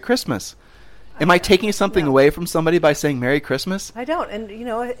say Merry Christmas? Am I taking something away from somebody by saying Merry Christmas? I don't. And,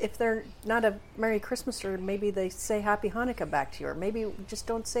 if they're not a Merry Christmas, or maybe they say Happy Hanukkah back to you, or maybe just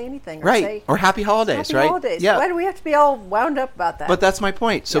don't say anything. Or Happy Holidays, Happy right? Holidays. Yeah. Why do we have to be all wound up about that? But that's my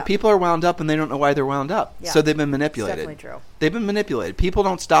point. So people are wound up and they don't know why they're wound up. Yeah. So they've been manipulated. It's definitely true. They've been manipulated. People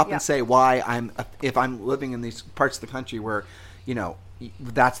don't stop and say why if I'm living in these parts of the country where,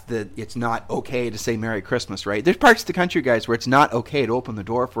 it's not okay to say Merry Christmas, right? There's parts of the country, guys, where it's not okay to open the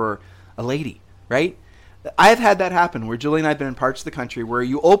door for a lady, right? I've had that happen where Julie and I have been in parts of the country where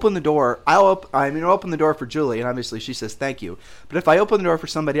you open the door. I'll open the door for Julie, and obviously she says thank you. But if I open the door for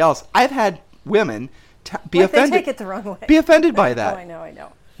somebody else, I've had women be offended. They take it the wrong way. Be offended by that. Oh, I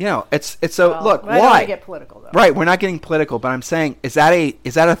know. It's so. Well, look, why? I don't want to get political, though. Right, we're not getting political, but I'm saying, is that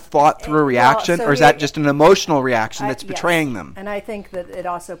a thought through reaction, or is that just an emotional reaction that's betraying them? And I think that it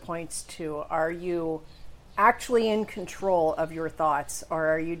also points to: are you actually in control of your thoughts, or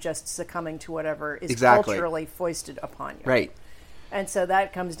are you just succumbing to whatever is culturally foisted upon you? Right. And so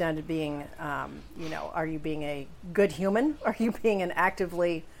that comes down to being, are you being a good human? Are you being an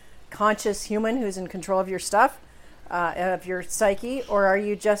actively conscious human who's in control of your stuff, of your psyche, or are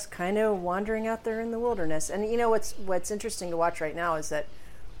you just kind of wandering out there in the wilderness? And what's interesting to watch right now is that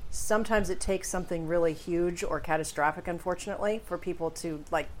sometimes it takes something really huge or catastrophic, unfortunately, for people to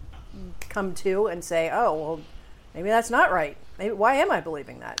come to and say, oh, well, maybe that's not right. Maybe, why am I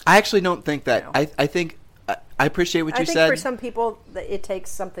believing that? I actually don't think that. You know. I think I appreciate what you said. I think for some people, it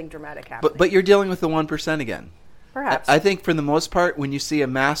takes something dramatic happening. But you're dealing with the 1% again. Perhaps. I think for the most part, when you see a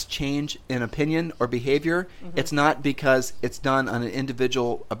mass change in opinion or behavior, it's not because it's done on an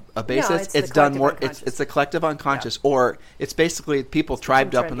individual basis. No, it's done more. It's a collective unconscious, or it's basically people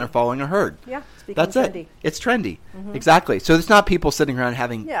tribed up and they're following a herd. Yeah, that's trendy. it. It's trendy, exactly. So it's not people sitting around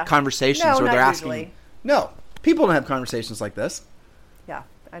having conversations where they're asking. Usually. No, people don't have conversations like this. Yeah,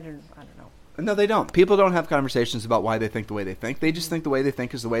 I don't know. No, they don't. People don't have conversations about why they think the way they think. They just think the way they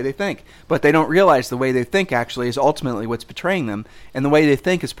think is the way they think. But they don't realize the way they think actually is ultimately what's betraying them. And the way they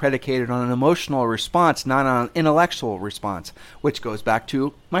think is predicated on an emotional response, not on an intellectual response, which goes back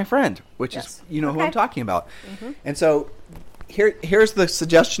to my friend, which is, who I'm talking about. And so here's the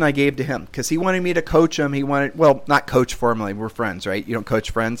suggestion I gave to him, because he wanted me to coach him. He wanted, well, not coach formally. We're friends, right? You don't coach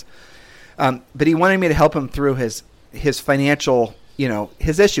friends. But he wanted me to help him through his financial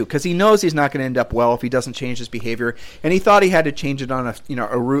his issue, because he knows he's not going to end up well if he doesn't change his behavior, and he thought he had to change it on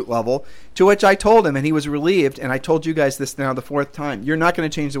a root level, to which I told him, and he was relieved, and I told you guys this now the fourth time, you're not going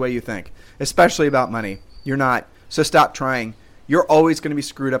to change the way you think, especially about money. You're not. So stop trying. You're always going to be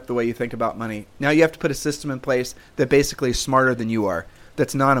screwed up the way you think about money. Now you have to put a system in place that basically is smarter than you are,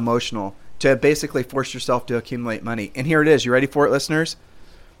 that's non-emotional, to basically force yourself to accumulate money. And here it is. You ready for it, listeners?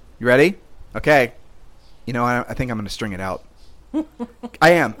 You ready? Okay. I think I'm going to string it out. I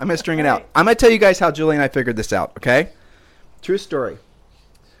am. I'm going to string it out. I'm going to tell you guys how Julie and I figured this out, okay? True story.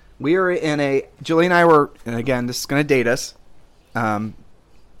 We were Julie and I were, and again, this is going to date us, Howard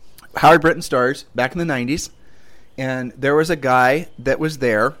Brinton Stars back in the 90s, and there was a guy that was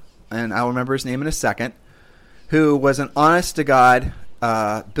there, and I'll remember his name in a second, who was an honest-to-God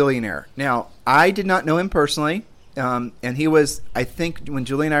billionaire. Now, I did not know him personally, and he was, I think, when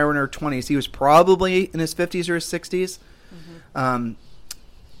Julie and I were in our 20s, he was probably in his 50s or his 60s.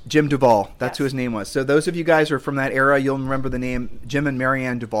 Jim Duvall, that's who his name was. So those of you guys who are from that era, you'll remember the name Jim and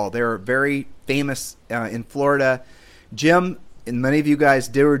Marianne Duvall. They were very famous in Florida. Jim, and many of you guys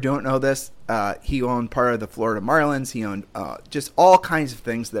do or don't know this, he owned part of the Florida Marlins. He owned just all kinds of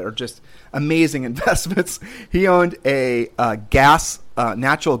things that are just amazing investments. He owned a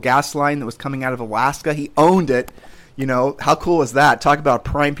natural gas line that was coming out of Alaska. He owned it. How cool is that? Talk about a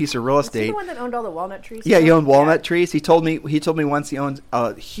prime piece of real estate. Was he the one that owned all the walnut trees? Yeah, he owned walnut trees. He told me once he owned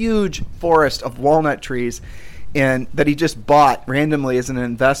a huge forest of walnut trees, and that he just bought randomly as an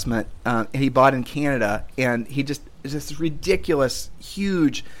investment. And he bought in Canada, and he just this ridiculous,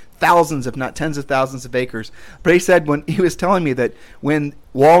 huge, thousands, if not tens of thousands of acres. But he said when he was telling me that when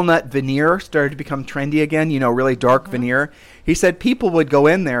walnut veneer started to become trendy again, really dark veneer, he said people would go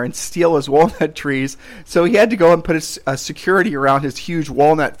in there and steal his walnut trees. So he had to go and put a security around his huge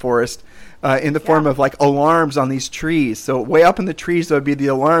walnut forest in the form of like alarms on these trees. So way up in the trees, there would be the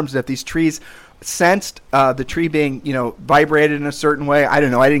alarms. And if these trees sensed the tree being, vibrated in a certain way, I don't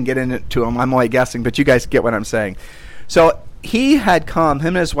know. I didn't get into them. I'm only guessing, but you guys get what I'm saying. So him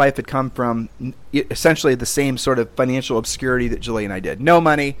and his wife had come from essentially the same sort of financial obscurity that Julie and I did. No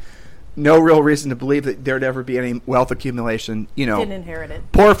money, no real reason to believe that there'd ever be any wealth accumulation. Didn't inherit it.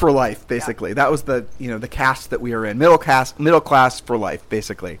 Poor for life, basically. Yeah. That was the the caste that we were in. Middle class for life,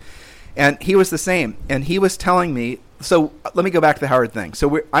 basically. And he was the same. And he was telling me. So let me go back to the Howard thing.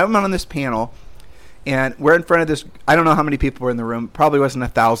 So I'm on this panel, and we're in front of this. I don't know how many people were in the room. Probably wasn't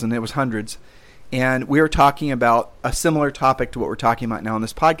 1,000. It was hundreds. And we were talking about a similar topic to what we're talking about now on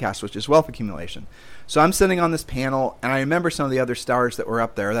this podcast, which is wealth accumulation. So I'm sitting on this panel, and I remember some of the other stars that were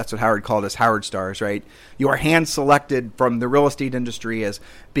up there. That's what Howard called us, Howard stars, right? You are hand-selected from the real estate industry as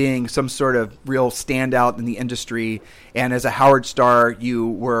being some sort of real standout in the industry. And as a Howard star, you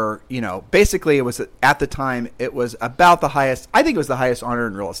were, basically it was, at the time, it was about the highest, I think it was the highest honor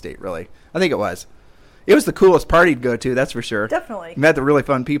in real estate, really. I think it was. It was the coolest party to go to, that's for sure. Definitely. Met the really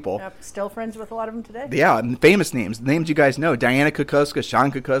fun people. Yep, still friends with a lot of them today. Yeah, and famous names you guys know. Diana Kokoska,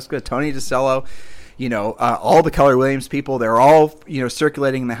 Sean Kokoska, Tony DeCello, all the Keller Williams people. They're all,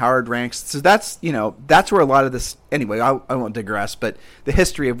 circulating in the Howard ranks. So that's, that's where a lot of this, anyway, I won't digress, but the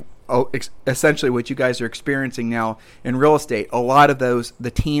history of essentially what you guys are experiencing now in real estate, a lot of those,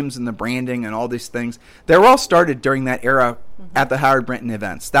 the teams and the branding and all these things, they were all started during that era at the Howard Brinton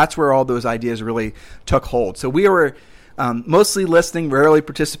events. That's where all those ideas really took hold. So we were mostly listening, rarely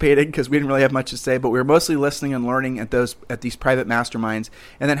participating because we didn't really have much to say, but we were mostly listening and learning at these private masterminds.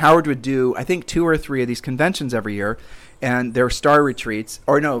 And then Howard would do, I think, 2 or 3 of these conventions every year, and they were star retreats,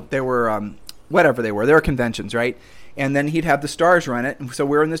 or no, they were whatever they were conventions, right? And then he'd have the stars run it. And so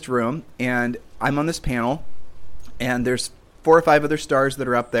we're in this room, and I'm on this panel, and there's 4 or 5 other stars that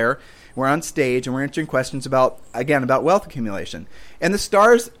are up there. We're on stage, and we're answering questions about wealth accumulation. And the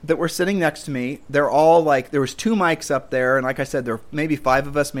stars that were sitting next to me, they're all like, there was 2 mics up there, and like I said, there were maybe 5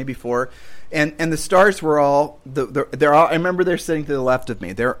 of us, maybe 4. And the stars were all, they're all, I remember they're sitting to the left of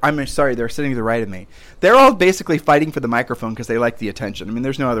me. They're sitting to the right of me. They're all basically fighting for the microphone because they like the attention. I mean,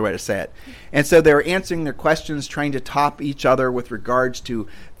 there's no other way to say it. And so they were answering their questions, trying to top each other with regards to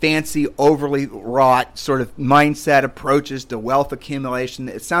fancy, overly wrought sort of mindset approaches to wealth accumulation.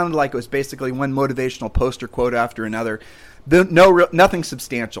 It sounded like it was basically one motivational poster quote after another. Nothing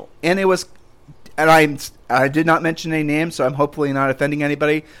substantial. And it was, and I did not mention any names, so I'm hopefully not offending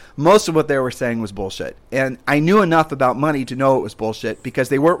anybody. Most of what they were saying was bullshit. And I knew enough about money to know it was bullshit because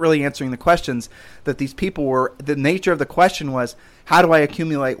they weren't really answering the questions that these people were. The nature of the question was, how do I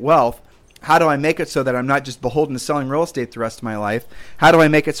accumulate wealth? How do I make it so that I'm not just beholden to selling real estate the rest of my life? How do I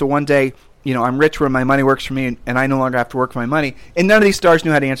make it so one day, I'm rich where my money works for me and I no longer have to work for my money? And none of these stars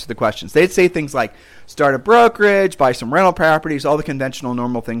knew how to answer the questions. They'd say things like, start a brokerage, buy some rental properties, all the conventional,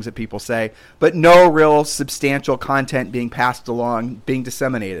 normal things that people say, but no real substantial content being passed along, being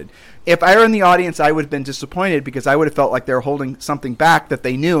disseminated. If I were in the audience, I would have been disappointed because I would have felt like they were holding something back that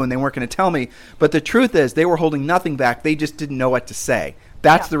they knew and they weren't going to tell me. But the truth is they were holding nothing back. They just didn't know what to say.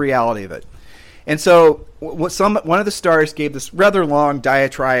 That's the reality of it. And so one of the stars gave this rather long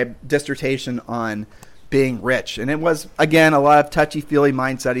diatribe dissertation on being rich. And it was, again, a lot of touchy-feely,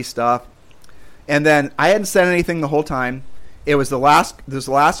 mindset-y stuff. And then I hadn't said anything the whole time. It was the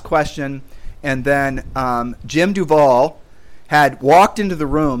last question. And then Jim Duvall had walked into the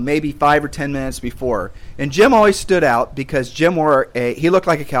room maybe 5 or 10 minutes before. And Jim always stood out because Jim he looked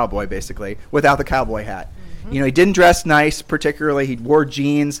like a cowboy, basically, without the cowboy hat. He didn't dress nice particularly. He wore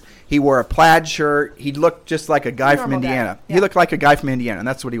jeans. He wore a plaid shirt. He looked just like a guy from Indiana. Yeah. He looked like a guy from Indiana, and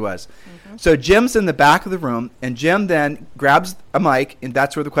that's what he was. Mm-hmm. So Jim's in the back of the room, and Jim then grabs a mic, and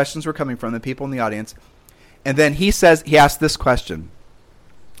that's where the questions were coming from, the people in the audience. And then he asked this question.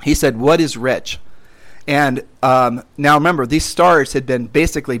 He said, "What is rich?" And now remember, these stars had been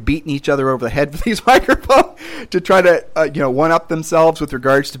basically beating each other over the head with these microphones to try to, one-up themselves with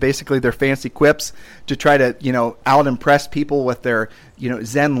regards to basically their fancy quips, to try to, out-impress people with their,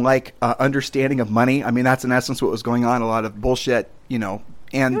 Zen-like understanding of money. I mean, that's in essence what was going on, a lot of bullshit,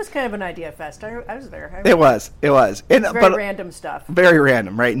 And it was kind of an idea fest. I was there. It was. And, very random stuff. Very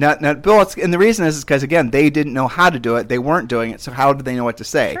random, right? Not, and the reason is because, again, they didn't know how to do it. They weren't doing it, so how did they know what to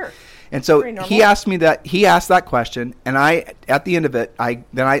say? Sure. And so he asked that question, and at the end of it,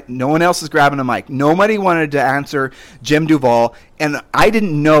 no one else is grabbing a mic. Nobody wanted to answer Jim Duvall, and I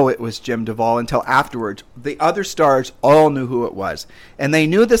didn't know it was Jim Duvall until afterwards. The other stars all knew who it was, and they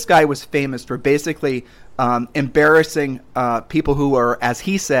knew this guy was famous for basically embarrassing people who are, as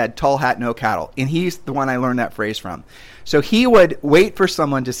he said, tall hat, no cattle. And he's the one I learned that phrase from. So he would wait for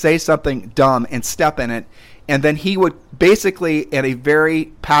someone to say something dumb and step in it, and then he would basically, in a very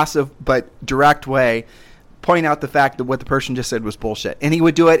passive but direct way, point out the fact that what the person just said was bullshit. And he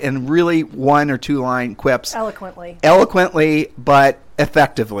would do it in really 1 or 2 line quips. Eloquently, but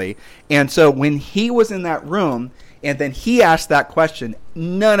effectively. And so when he was in that room, and then he asked that question,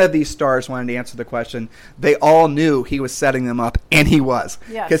 none of these stars wanted to answer the question. They all knew he was setting them up, and he was.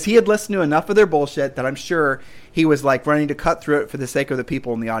 Because he had listened to enough of their bullshit that I'm sure he was like running to cut through it for the sake of the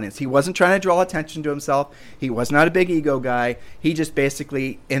people in the audience. He wasn't trying to draw attention to himself. He was not a big ego guy. He just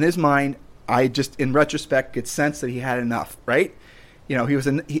basically, in his mind, I just, in retrospect, could sense that he had enough, right?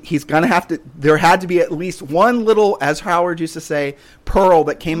 He's going to have to, there had to be at least one little, as Howard used to say, pearl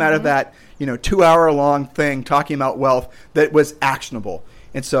that came out of that, 2-hour-long thing talking about wealth that was actionable.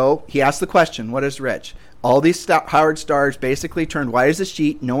 And so he asked the question, what is rich? All these Howard stars basically turned white as a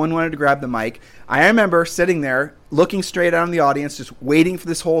sheet. No one wanted to grab the mic. I remember sitting there, looking straight out in the audience, just waiting for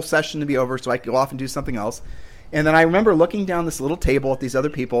this whole session to be over so I could go off and do something else. And then I remember looking down this little table at these other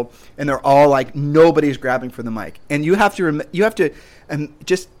people, and they're all like, nobody's grabbing for the mic. And you have to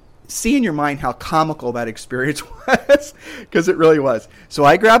just see in your mind how comical that experience was, because it really was. So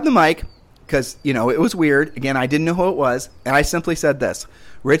I grabbed the mic because, it was weird. Again, I didn't know who it was. And I simply said this: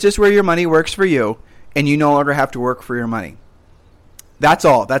 rich is where your money works for you, and you no longer have to work for your money. That's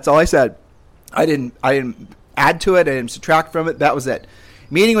all. That's all I said. I didn't add to it. I didn't subtract from it. That was it.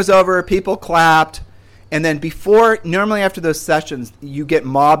 Meeting was over. People clapped. And then normally after those sessions, you get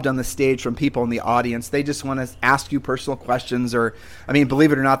mobbed on the stage from people in the audience. They just want to ask you personal questions, or,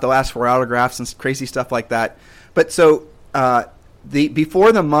 believe it or not, they'll ask for autographs and crazy stuff like that. But so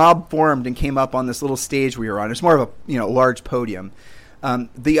before the mob formed and came up on this little stage we were on, it's more of a large podium.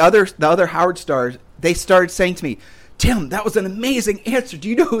 The other Howard stars, they started saying to me, Tim, that was an amazing answer. Do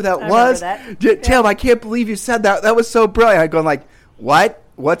you know who that I was? remember that. Tim, I can't believe you said that. That was so brilliant. I go like, what?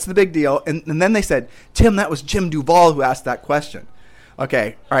 What's the big deal? And then they said, Tim, that was Jim Duvall who asked that question.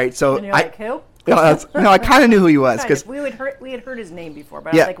 Okay, all right. So And you're like, who? no, I kind of knew who he was because we had heard his name before,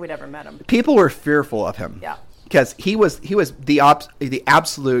 but I don't think we'd ever met him. people were fearful of him. Yeah. Because he was the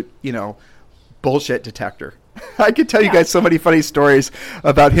absolute, bullshit detector. I could tell you guys so many funny stories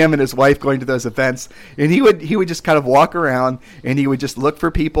about him and his wife going to those events, and he would just kind of walk around and he would just look for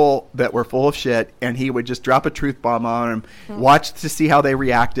people that were full of shit, and he would just drop a truth bomb on them, watch to see how they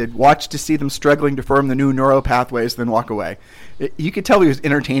reacted, watch to see them struggling to form the new neural pathways, then walk away. You could tell he was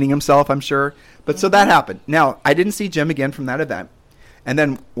entertaining himself, I'm sure. But so that happened. Now, I didn't see Jim again from that event. And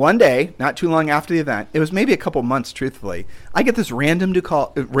then one day, not too long after the event, it was maybe a couple months, truthfully, I get this random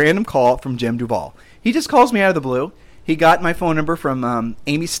call from Jim Duvall. He just calls me out of the blue. He got my phone number from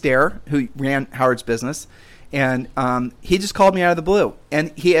Amy Stair, who ran Howard's business, and he just called me out of the blue.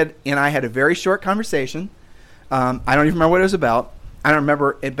 And I had a very short conversation. I don't even remember what it was about. I don't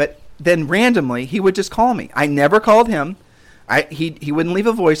remember it, but then randomly he would just call me. I never called him. He wouldn't leave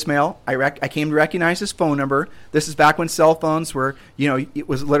a voicemail. I came to recognize his phone number. This is back when cell phones were, it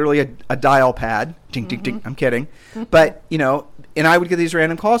was literally a dial pad. Ding, ding, ding. I'm kidding. But, and I would get these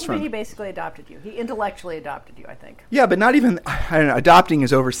random calls from him. He basically adopted you. He intellectually adopted you, I think. Yeah, but not even, I don't know, adopting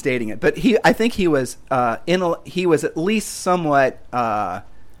is overstating it. But I think he was at least somewhat...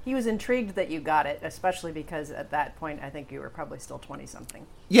 He was intrigued that you got it, especially because at that point, I think you were probably still 20-something.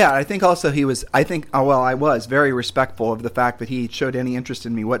 Yeah, I think also I was very respectful of the fact that he showed any interest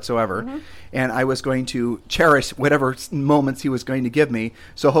in me whatsoever. And I was going to cherish whatever moments he was going to give me.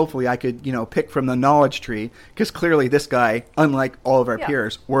 So hopefully I could, pick from the knowledge tree, because clearly this guy, unlike all of our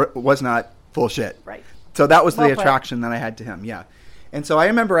peers, was not full shit. Right. So that was the attraction that I had to him, yeah. And so I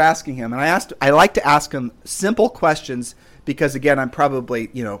remember asking him, and I like to ask him simple questions because, again, I'm probably,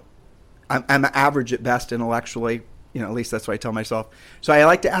 I'm average at best intellectually. At least that's what I tell myself. So I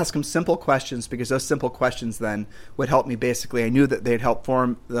like to ask him simple questions because those simple questions then would help me. Basically, I knew that they'd help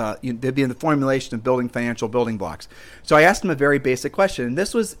they'd be in the formulation of building financial building blocks. So I asked him a very basic question. And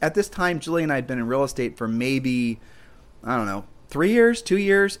this was, at this time, Julie and I had been in real estate for maybe, 2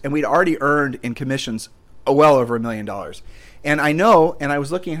 years, and we'd already earned in commissions well over $1 million. And I know, and I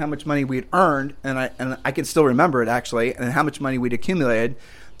was looking at how much money we'd earned, and I can still remember it actually, and how much money we'd accumulated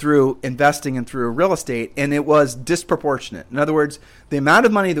through investing and through real estate, and it was disproportionate. In other words, the amount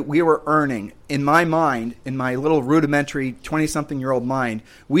of money that we were earning, in my mind, in my little rudimentary 20-something-year-old mind,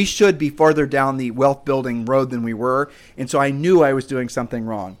 we should be farther down the wealth-building road than we were, and so I knew I was doing something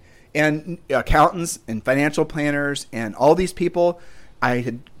wrong. And accountants and financial planners and all these people, I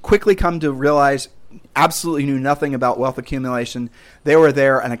had quickly come to realize absolutely knew nothing about wealth accumulation. They were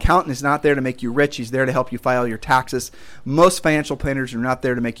there. An accountant is not there to make you rich. He's there to help you file your taxes. Most financial planners are not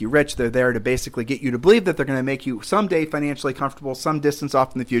there to make you rich. They're there to basically get you to believe that they're going to make you someday financially comfortable, some distance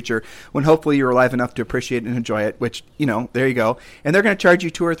off in the future, when hopefully you're alive enough to appreciate and enjoy it, which, there you go. And they're going to charge you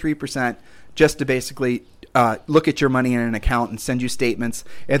 2 or 3% just to basically look at your money in an account and send you statements.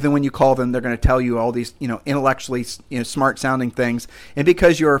 And then when you call them, they're going to tell you all these, intellectually smart sounding things. And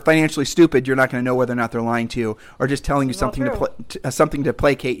because you're financially stupid, you're not going to know whether or not they're lying to you or just telling you something to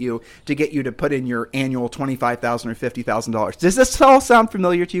placate you, to get you to put in your annual $25,000 or $50,000. Does this all sound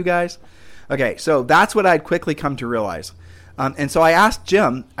familiar to you guys? Okay, so that's what I'd quickly come to realize. And so I asked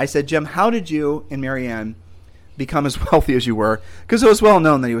Jim, I said, Jim, how did you and Marianne become as wealthy as you were? Because it was well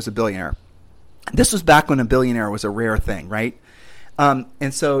known that he was a billionaire. This was back when a billionaire was a rare thing, right?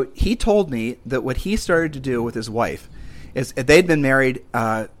 And so he told me that what he started to do with his wife is they'd been married,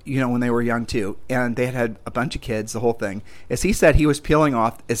 when they were young too, and they had a bunch of kids, the whole thing. As he said, he was peeling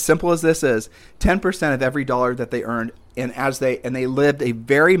off, as simple as this is, 10% of every dollar that they earned, and they lived a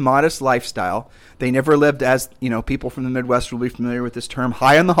very modest lifestyle. They never lived, as people from the Midwest will be familiar with this term,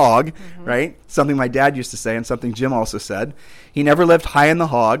 high on the hog, right? Something my dad used to say, and something Jim also said. He never lived high on the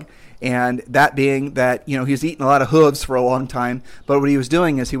hog. And that being that, he was eating a lot of hooves for a long time. But what he was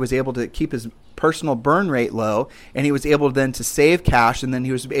doing is he was able to keep his personal burn rate low. And he was able then to save cash. And then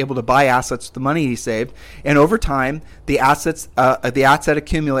he was able to buy assets with the money he saved. And over time, the asset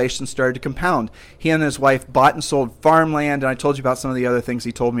accumulation started to compound. He and his wife bought and sold farmland. And I told you about some of the other things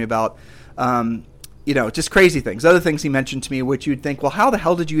he told me about. Just crazy things. Other things he mentioned to me, which you'd think, well, how the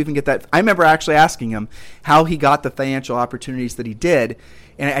hell did you even get that? I remember actually asking him how he got the financial opportunities that he did.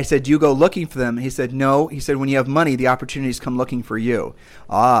 And I said, do you go looking for them? He said, no. He said, when you have money, the opportunities come looking for you.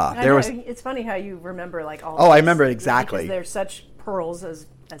 It's funny how you remember all. Oh, I remember exactly. Because they're such pearls, as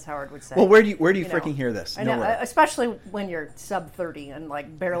as Howard would say. Well, where do you know, freaking hear this? I know, Nowhere. especially when you're sub 30 and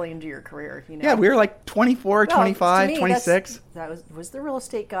like barely into your career. Yeah, we were like 24, 25, to me, 26. That was the real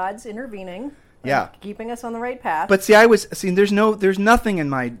estate gods intervening. Yeah. Keeping us on the right path. But see, there's nothing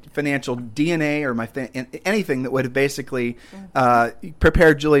in my financial DNA or my anything that would have basically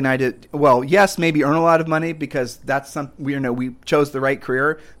prepared Julie and I to, well, yes, maybe earn a lot of money because that's we chose the right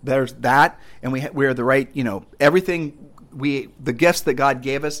career. There's that, and we're the right, everything the gifts that God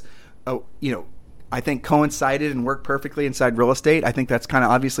gave us, I think coincided and worked perfectly inside real estate. I think that's kind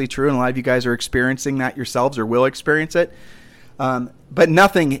of obviously true, and a lot of you guys are experiencing that yourselves or will experience it. But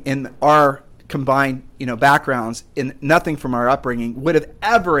nothing in our combined, backgrounds, in nothing from our upbringing would have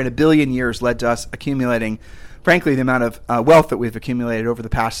ever in a billion years led to us accumulating, frankly, the amount of wealth that we've accumulated over the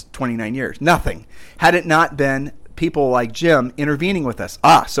past 29 years. Nothing. Had it not been people like Jim intervening with us.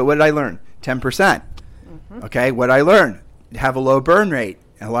 So what did I learn? 10%. Mm-hmm. Okay, what did I learn? Have a low burn rate.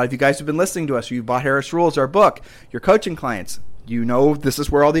 And a lot of you guys have been listening to us. You bought Harris Rules, our book. Your coaching clients. This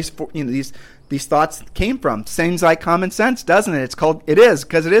is where all these these thoughts came from. Seems like common sense, doesn't it? It is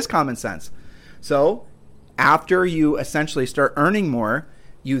because it is common sense. So after you essentially start earning more,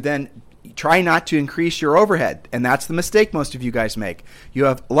 you then try not to increase your overhead. And that's the mistake most of you guys make. You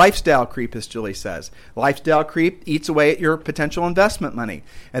have lifestyle creep, as Julie says. Lifestyle creep eats away at your potential investment money.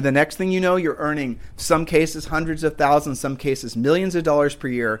 And the next thing you know, you're earning, some cases, hundreds of thousands, some cases, millions of dollars per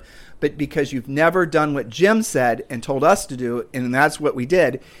year. But because you've never done what Jim said and told us to do, and that's what we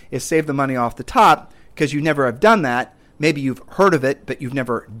did, is save the money off the top, because you never have done that. Maybe you've heard of it, but you've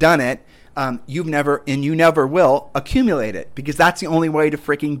never done it. You never will accumulate it, because that's the only way to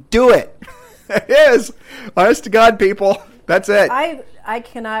freaking do it. It is. Honest to God, people. That's it. I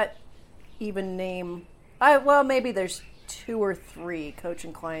cannot even name, maybe there's 2 or 3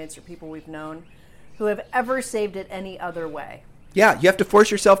 coaching clients or people we've known who have ever saved it any other way. Yeah, you have to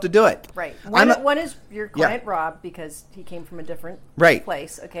force yourself to do it. Right. One is your client, Rob, because he came from a different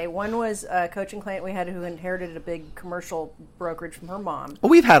place. Okay. One was a coaching client we had who inherited a big commercial brokerage from her mom. Well,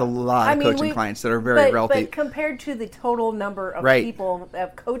 we've had a lot of coaching clients that are very wealthy. But compared to the total number of people that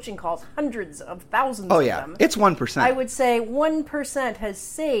have coaching calls, hundreds of thousands of them. It's 1%. I would say 1% has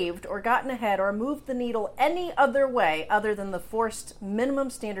saved or gotten ahead or moved the needle any other way other than the forced minimum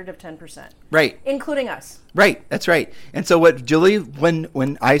standard of 10%. Right. Including us. Right, that's right. And so what Julie,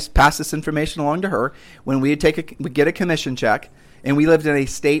 when I passed this information along to her, when we'd get a commission check, and we lived in a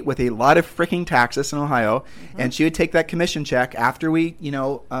state with a lot of freaking taxes in Ohio, and she would take that commission check after we,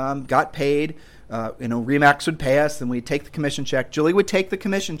 got paid. Remax would pay us, and we'd take the commission check. Julie would take the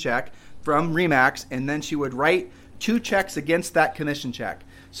commission check from Remax, and then she would write 2 checks against that commission check.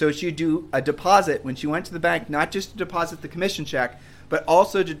 So she'd do a deposit when she went to the bank, not just to deposit the commission check, but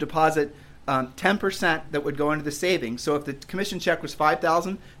also to deposit 10% that would go into the savings. So if the commission check was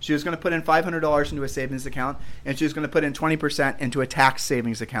 $5,000, she was going to put in $500 into a savings account, and she was going to put in 20% into a tax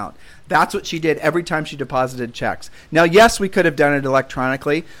savings account. That's what she did every time she deposited checks. Now, yes, we could have done it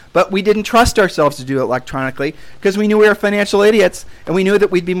electronically, but we didn't trust ourselves to do it electronically because we knew we were financial idiots, and we knew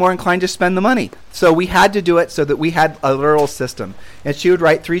that we'd be more inclined to spend the money. So we had to do it so that we had a literal system. And she would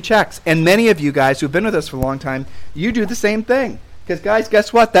write 3 checks. And many of you guys who've been with us for a long time, you do the same thing. Because, guys,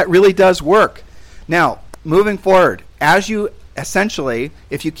 guess what? That really does work. Now, moving forward, if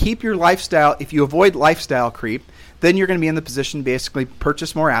you keep your lifestyle, if you avoid lifestyle creep, then you're going to be in the position to basically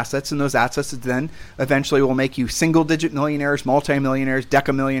purchase more assets, and those assets then eventually will make you single-digit millionaires, multimillionaires,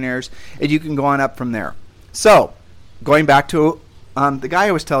 decamillionaires, and you can go on up from there. So, going back to the guy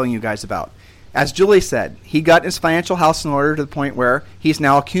I was telling you guys about, as Julie said, he got his financial house in order to the point where he's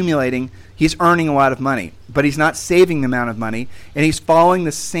now accumulating. He's earning a lot of money, but he's not saving the amount of money, and he's following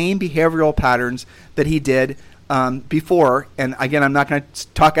the same behavioral patterns that he did before. And again, I'm not going to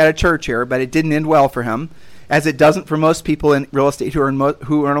talk out of church here, but it didn't end well for him, as it doesn't for most people in real estate who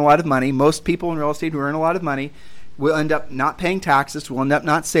earn a lot of money. Most people in real estate who earn a lot of money will end up not paying taxes, will end up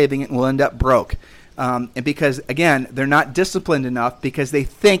not saving it, and will end up broke. And because, again, they're not disciplined enough, because they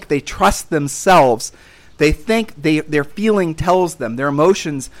think they trust themselves. They think their feeling tells them, their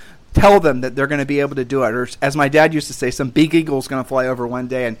emotions tell them that they're going to be able to do it. Or, as my dad used to say, some big eagle's going to fly over one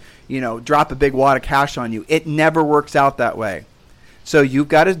day and, drop a big wad of cash on you. It never works out that way. So you've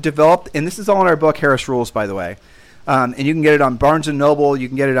got to develop, and this is all in our book, Harris Rules, by the way. And you can get it on Barnes & Noble. You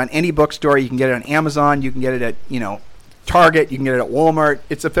can get it on any bookstore. You can get it on Amazon. You can get it at, Target. You can get it at Walmart.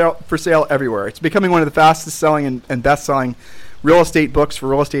 It's for sale everywhere. It's becoming one of the fastest selling and best selling real estate books for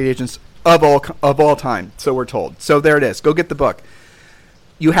real estate agents of all time. So we're told. So there it is. Go get the book.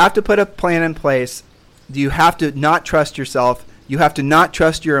 You have to put a plan in place. You have to not trust yourself You have to not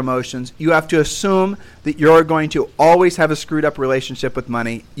trust your emotions. You have to assume that you're going to always have a screwed up relationship with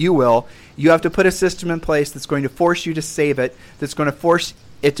money. You will. You have to put a system in place that's going to force you to save it, that's going to force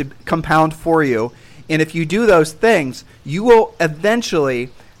it to compound for you. And if you do those things, you will eventually,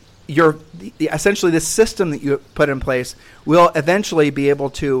 essentially the system that you put in place will eventually be able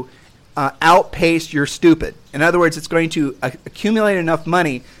to outpace your stupid. In other words, it's going to accumulate enough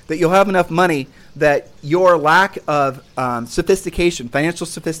money that you'll have enough money that your lack of sophistication, financial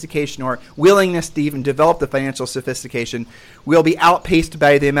sophistication, or willingness to even develop the financial sophistication will be outpaced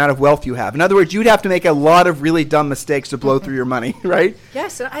by the amount of wealth you have. In other words, you'd have to make a lot of really dumb mistakes to blow through your money, right?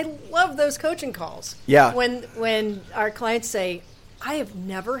 Yes, and I love those coaching calls. Yeah. When our clients say, I have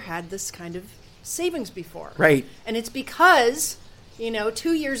never had this kind of savings before. Right. And it's because,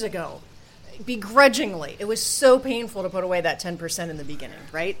 2 years ago, begrudgingly, it was so painful to put away that 10% in the beginning,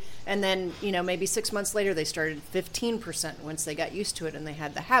 right? And then, maybe 6 months later, they started 15% once they got used to it and they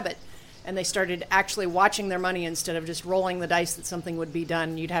had the habit. And they started actually watching their money instead of just rolling the dice that something would be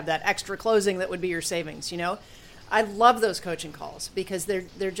done. You'd have that extra closing that would be your savings, I love those coaching calls because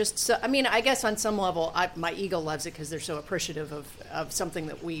they're just so, I guess on some level, my ego loves it because they're so appreciative of something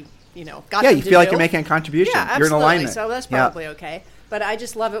that we, got Yeah, them you to feel like do. you're making a contribution. Yeah, You're in absolutely. alignment. So that's probably okay. But I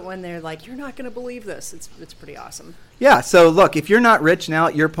just love it when they're like, you're not going to believe this. It's pretty awesome. Yeah, so look, if you're not rich now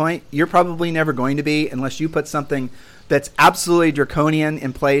at your point, you're probably never going to be unless you put something that's absolutely draconian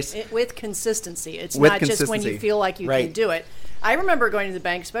in place. With consistency. It's With not just when you consistency. feel like you Right. can do it. I remember going to the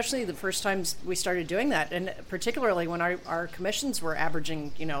bank, especially the first times we started doing that, and particularly when our commissions were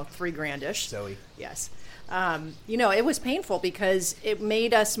averaging, $3,000-ish. Zoe. Yes. It was painful because it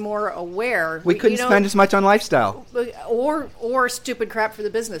made us more aware. We couldn't spend as much on lifestyle. Or stupid crap for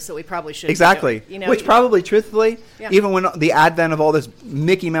the business that we probably should Exactly. Which probably, truthfully, Yeah. even when the advent of all this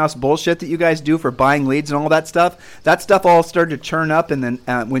Mickey Mouse bullshit that you guys do for buying leads and all that stuff all started to churn up. And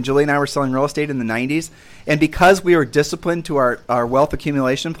then when Julie and I were selling real estate in the 90s, and because we were disciplined to our wealth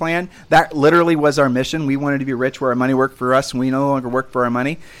accumulation plan, that literally was our mission. We wanted to be rich where our money worked for us, and we no longer worked for our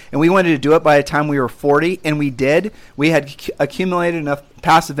money. And we wanted to do it by the time we were 40, and we did. We had accumulated enough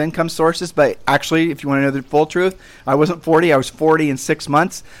passive income sources, but actually, if you want to know the full truth, I wasn't 40. I was 40 in 6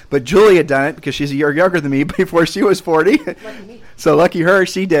 months. But Julie had done it because she's a year younger than me before she was 40. Lucky me. So lucky her,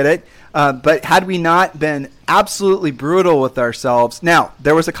 she did it. But had we not been absolutely brutal with ourselves, now,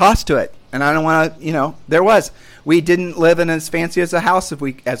 there was a cost to it. And I don't want to, there was. We didn't live in as fancy as a house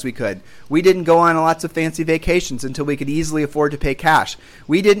as we could. We didn't go on lots of fancy vacations until we could easily afford to pay cash.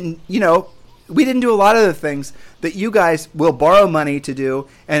 We didn't do a lot of the things that you guys will borrow money to do,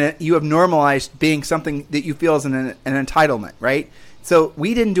 and you have normalized being something that you feel is an entitlement, right? So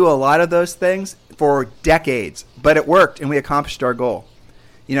we didn't do a lot of those things for decades, but it worked, and we accomplished our goal.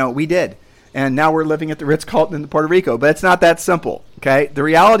 We did. And now we're living at the Ritz-Carlton in Puerto Rico. But it's not that simple, okay? The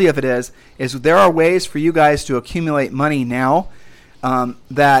reality of it is there are ways for you guys to accumulate money now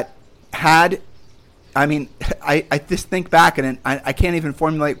that had – I just think back and I can't even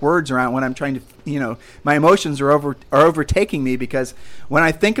formulate words around when I'm trying to – my emotions are overtaking me because when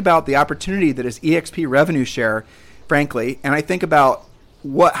I think about the opportunity that is EXP revenue share, frankly, and I think about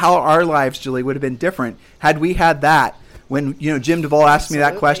how our lives, Julie, would have been different had we had that when, Jim Duvall asked me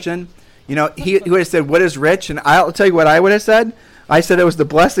that question – he would have said, what is rich? And I'll tell you what I would have said. I said it was the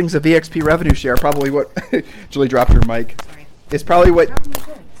blessings of EXP revenue share. Probably what Julie dropped her mic. Sorry. It's probably what How are you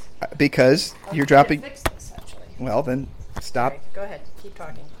doing this? because I was you're trying to dropping. fix this, actually. Well, then stop. Sorry. Go ahead. Keep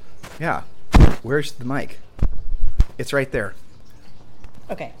talking. Yeah. Where's the mic? It's right there.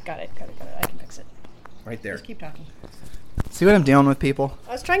 Okay. Got it. I can fix it. Right there. Just keep talking. See what I'm dealing with, people?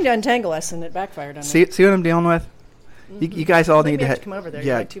 I was trying to untangle us, and it backfired on me. See what I'm dealing with? You guys all I think need we to have to come over there.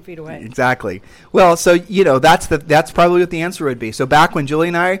 You're like 2 feet away. Exactly. Well, so that's probably what the answer would be. So back when Julie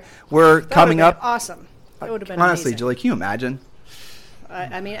and I were That coming would have up, been awesome. That would have been honestly, amazing. Julie, can you imagine?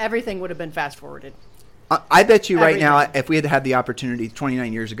 Everything would have been fast forwarded. I bet you right now, Everything. if we had had the opportunity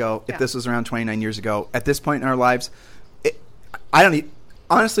 29 years ago, if Yeah. this was around 29 years ago, at this point in our lives,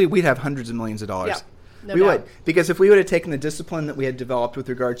 honestly, we'd have hundreds of millions of dollars. Yeah. No we doubt. would, because if we would have taken the discipline that we had developed with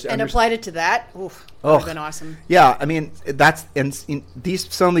regards to And applied it to that, oof, would Oh. have been awesome. Yeah, I mean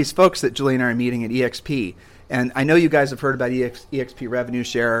some of these folks that Julie and I are meeting at EXP, and I know you guys have heard about EXP revenue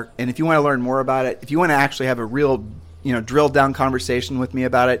share, and if you want to learn more about it, if you want to actually have a real drilled down conversation with me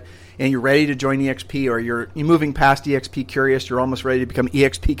about it, and you're ready to join EXP, or you're moving past EXP curious, you're almost ready to become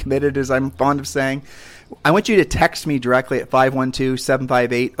EXP committed, as I'm fond of saying, I want you to text me directly at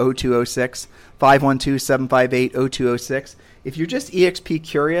 512-758-0206, 512-758-0206. If you're just EXP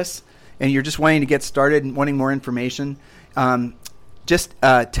curious and you're just wanting to get started and wanting more information, just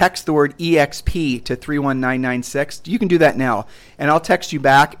text the word EXP to 31996. You can do that now. And I'll text you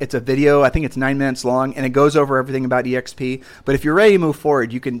back. It's a video. I think it's 9 minutes long, and it goes over everything about EXP. But if you're ready to move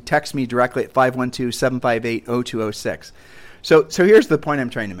forward, you can text me directly at 512-758-0206. So here's the point I'm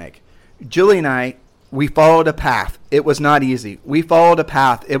trying to make. Julie and I, we followed a path. It was not easy. We followed a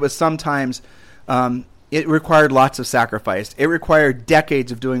path. It was sometimes... it required lots of sacrifice. It required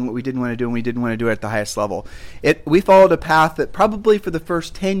decades of doing what we didn't want to do, and we didn't want to do it at the highest level. We followed a path that probably for the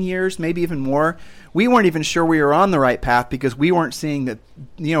first 10 years, maybe even more, we weren't even sure we were on the right path because we weren't seeing the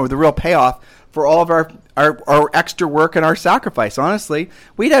real payoff for all of our extra work and our sacrifice. Honestly,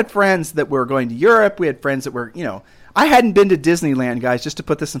 we'd had friends that were going to Europe. We had friends that were, I hadn't been to Disneyland, guys, just to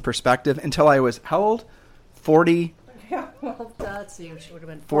put this in perspective, until I was, how old? 40. Yeah, well, let's see. She would have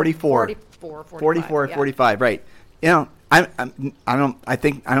been 44. 44, yeah. 45, right. I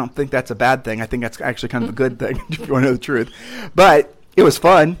don't think that's a bad thing. I think that's actually kind of a good thing, if you want to know the truth. But it was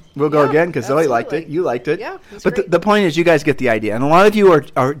fun. We'll go again because Zoe liked it. You liked it. Yeah, but the point is, you guys get the idea. And a lot of you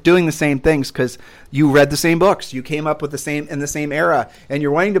are doing the same things because you read the same books. You came up with the same era. And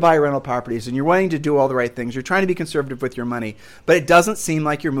you're wanting to buy rental properties. And you're wanting to do all the right things. You're trying to be conservative with your money. But it doesn't seem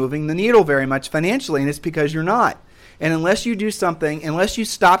like you're moving the needle very much financially. And it's because you're not. And unless you do something, unless you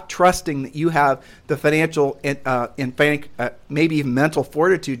stop trusting that you have the financial and maybe even mental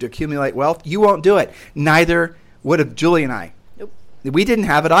fortitude to accumulate wealth, you won't do it. Neither would have Julie and I. Nope. We didn't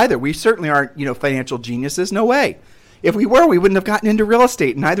have it either. We certainly aren't, financial geniuses. No way. If we were, we wouldn't have gotten into real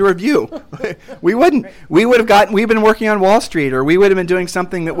estate. Neither of you. We wouldn't. Right. We've been working on Wall Street, or we would have been doing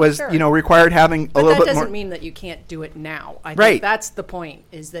something that was, required having a little bit more. But that doesn't mean that you can't do it now. I think that's the point,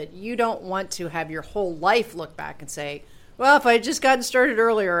 is that you don't want to have your whole life look back and say, well, if I had just gotten started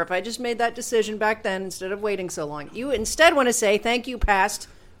earlier, if I just made that decision back then instead of waiting so long. You instead want to say, thank you, past,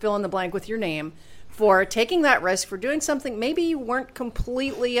 fill in the blank with your name, for taking that risk, for doing something maybe you weren't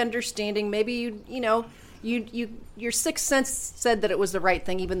completely understanding. Maybe your sixth sense said that it was the right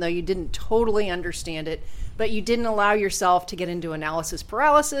thing, even though you didn't totally understand it. But you didn't allow yourself to get into analysis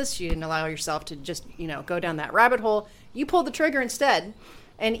paralysis. You didn't allow yourself to just go down that rabbit hole. You pulled the trigger instead.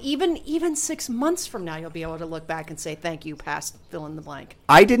 And even 6 months from now, you'll be able to look back and say, thank you, past, fill in the blank.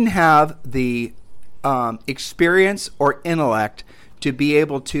 I didn't have the experience or intellect to be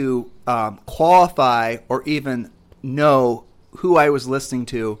able to qualify or even know who I was listening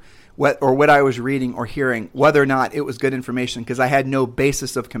to, what I was reading or hearing, whether or not it was good information, because I had no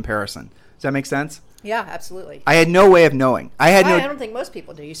basis of comparison. Does that make sense? Yeah, absolutely. I had no way of knowing. I don't think most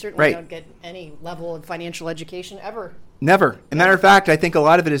people do. You certainly don't get any level of financial education ever. Never. As a matter of fact, I think a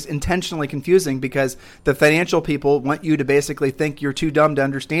lot of it is intentionally confusing because the financial people want you to basically think you're too dumb to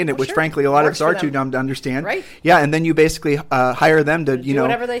understand it, which frankly a lot of us are too dumb to understand. Right. Yeah, and then you basically hire them to, do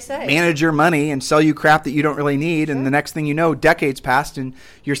whatever they say, manage your money and sell you crap that you don't really need. And the next thing you know, decades passed and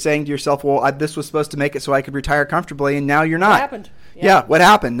you're saying to yourself, well, this was supposed to make it so I could retire comfortably, and now you're not. What happened? Yeah, what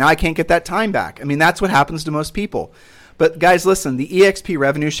happened? Now I can't get that time back. I mean, that's what happens to most people. But guys, listen, the EXP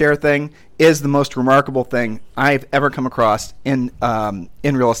revenue share thing is the most remarkable thing I've ever come across in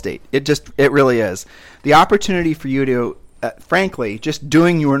real estate. It really is. The opportunity for you to, frankly, just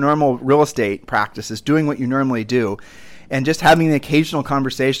doing your normal real estate practices, doing what you normally do, and just having an occasional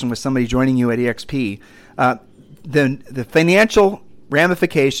conversation with somebody joining you at EXP, the financial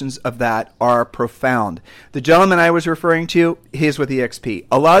ramifications of that are profound. The gentleman I was referring to, he's with EXP.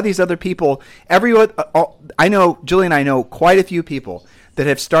 A lot of these other people, I know, Julie and I know quite a few people that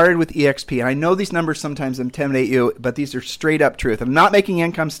have started with EXP. And I know these numbers sometimes intimidate you, but these are straight up truth. I'm not making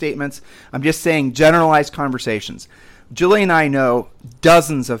income statements. I'm just saying generalized conversations. Julie and I know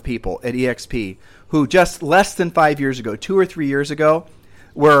dozens of people at EXP who just less than 5 years ago, 2 or 3 years ago,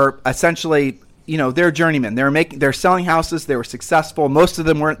 were essentially they're journeymen. They're selling houses. They were successful. Most of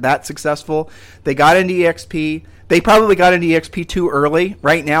them weren't that successful. They got into EXP. They probably got into EXP too early.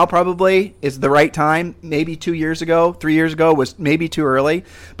 Right now probably is the right time. Maybe 2 years ago, 3 years ago was maybe too early.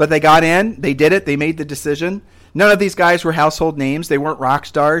 But they got in. They did it. They made the decision. None of these guys were household names. They weren't rock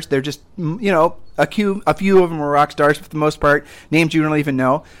stars. They're just, a few of them were rock stars for the most part, names you don't even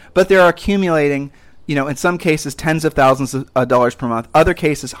know. But they're accumulating, in some cases, tens of thousands of dollars per month. Other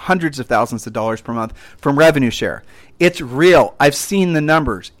cases, hundreds of thousands of dollars per month from revenue share. It's real. I've seen the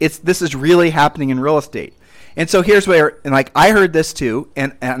numbers. This is really happening in real estate. And so here's where, I heard this too,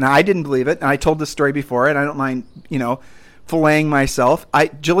 and I didn't believe it. And I told this story before, and I don't mind, filleting myself.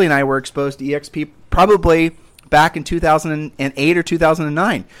 Julie and I were exposed to EXP probably back in 2008 or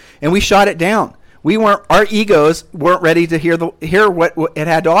 2009, and we shot it down. Our egos weren't ready to hear what it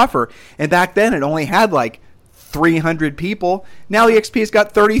had to offer. And back then it only had 300 people. Now EXP's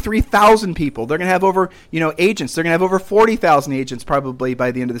got 33,000 people. They're going to have over, agents. They're going to have over 40,000 agents probably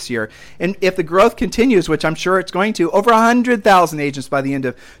by the end of this year. And if the growth continues, which I'm sure it's going to, over 100,000 agents by the end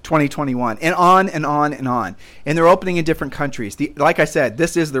of 2021, and on and on and on. And they're opening in different countries. Like I said,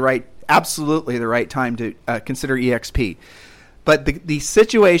 this is absolutely the right time to consider EXP. But the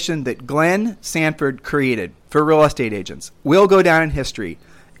situation that Glenn Sanford created for real estate agents will go down in history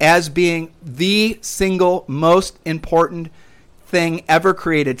as being the single most important thing ever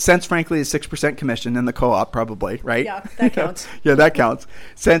created since, frankly, the 6% commission and the co-op, probably, right? Yeah, that counts. Yeah, that counts.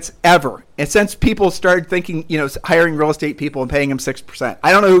 Since ever. And since people started thinking, hiring real estate people and paying them 6%.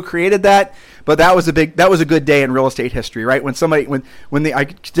 I don't know who created that, but that was a good day in real estate history, right? I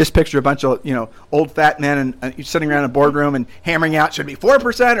just picture a bunch of, old fat men and sitting around a boardroom and hammering out, should it be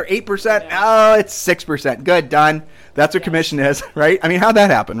 4% or 8%? Yeah. Oh, it's 6%. Good, done. That's what commission is, right? I mean, how'd that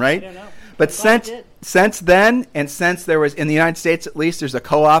happen, right? I don't know. But since then, and since there was, in the United States at least, there's a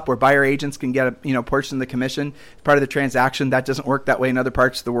co-op where buyer agents can get a portion of the commission, part of the transaction. That doesn't work that way in other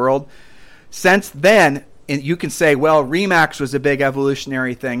parts of the world. Since then, and you can say, well, RE/MAX was a big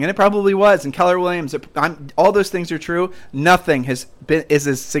evolutionary thing, and it probably was. And Keller Williams, all those things are true. Nothing is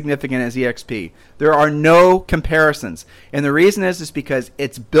as significant as EXP. There are no comparisons, and the reason is because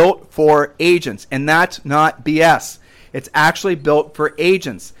it's built for agents, and that's not BS. It's actually built for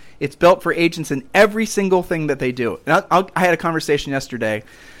agents. It's built for agents in every single thing that they do. And I had a conversation yesterday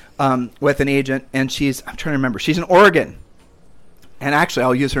with an agent, and I'm trying to remember. She's in Oregon. And actually,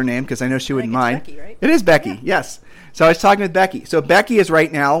 I'll use her name because I know she wouldn't mind. Becky, right? It is Becky, yes. So I was talking with Becky. So Becky is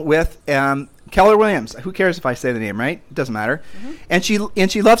right now with Keller Williams. Who cares if I say the name, right? It doesn't matter. Mm-hmm.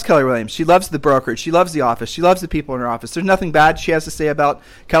 And she loves Keller Williams. She loves the brokerage. She loves the office. She loves the people in her office. There's nothing bad she has to say about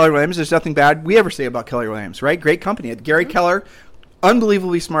Keller Williams. There's nothing bad we ever say about Keller Williams, right? Great company. Gary Keller,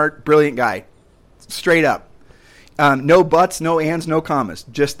 unbelievably smart, brilliant guy. Straight up. No buts, no ands, no commas.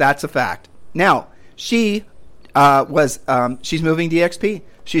 Just that's a fact. Now, she's moving to EXP.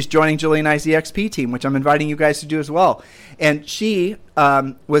 She's joining Julie and I's EXP team, which I'm inviting you guys to do as well. And she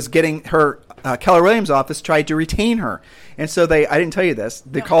was getting her Keller Williams office tried to retain her. And so I didn't tell you this,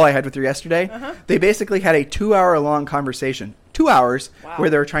 the call I had with her yesterday, they basically had a 2-hour-long conversation, 2 hours, where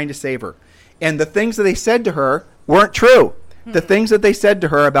they were trying to save her. And the things that they said to her weren't true. The things that they said to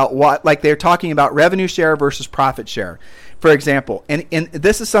her about like they're talking about revenue share versus profit share, for example. And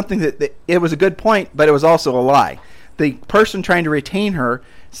this is something that it was a good point, but it was also a lie. The person trying to retain her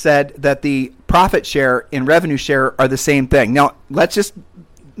said that the profit share and revenue share are the same thing. Now, let's just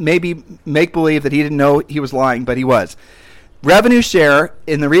maybe make believe that he didn't know he was lying, but he was. Revenue share,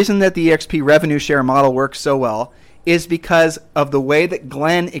 and the reason that the EXP revenue share model works so well is because of the way that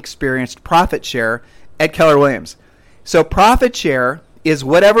Glenn experienced profit share at Keller Williams. So profit share is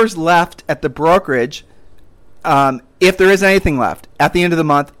whatever's left at the brokerage, if there is anything left at the end of the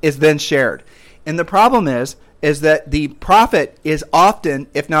month, is then shared. And the problem is that the profit is often,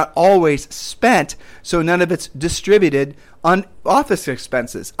 if not always, spent, so none of it's distributed on office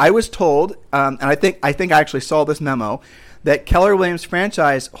expenses. I was told, and I think I actually saw this memo, that Keller Williams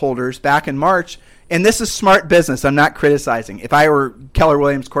franchise holders back in March, and this is smart business, I'm not criticizing. If I were Keller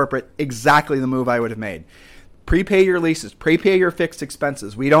Williams corporate, exactly the move I would have made. Prepay your leases, prepay your fixed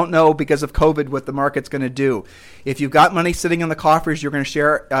expenses. We don't know because of COVID what the market's going to do. If you've got money sitting in the coffers, you're going to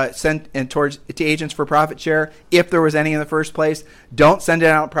share, send to agents for profit share. If there was any in the first place, don't send it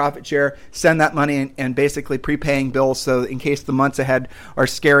out profit share. Send that money and basically prepaying bills so in case the months ahead are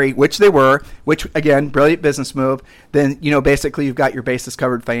scary, which they were, which again, brilliant business move. Then basically you've got your bases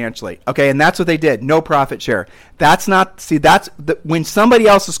covered financially. Okay, and that's what they did. No profit share. When somebody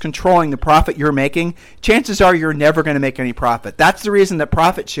else is controlling the profit you're making, chances are you're never going to make any profit. That's the reason that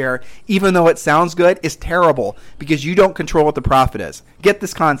profit share, even though it sounds good, is terrible because you don't control what the profit is. Get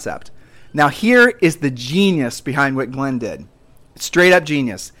this concept. Now here is the genius behind what Glenn did. Straight up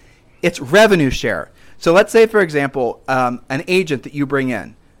genius. It's revenue share. So let's say, for example, an agent that you bring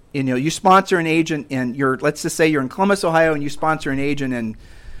in. You sponsor an agent in let's just say you're in Columbus, Ohio, and you sponsor an agent in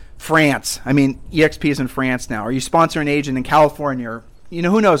France. I mean, EXP is in France now. Or you sponsor an agent in California, or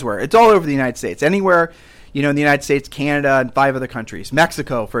who knows where. It's all over the United States. Anywhere, in the United States, Canada, and 5 other countries.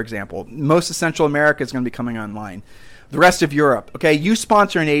 Mexico, for example. Most of Central America is going to be coming online. The rest of Europe. Okay, you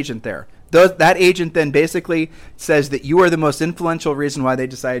sponsor an agent there. That agent then basically says that you are the most influential reason why they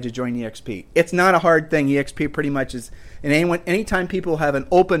decided to join EXP. It's not a hard thing. EXP pretty much is, and anytime people have an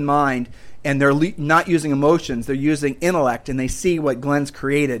open mind and they're not using emotions, they're using intellect, and they see what Glenn's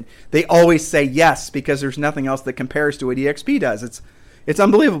created, they always say yes because there's nothing else that compares to what EXP does. It's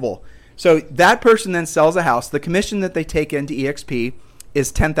unbelievable. So that person then sells a house. The commission that they take into EXP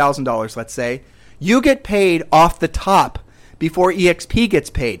is $10,000, let's say. You get paid off the top before EXP gets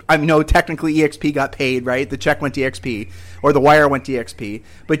paid. I mean, no, technically EXP got paid, right? The check went to EXP or the wire went to EXP.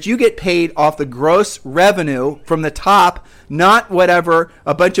 But you get paid off the gross revenue from the top, not whatever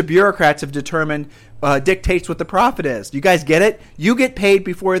a bunch of bureaucrats have determined dictates what the profit is. You guys get it? You get paid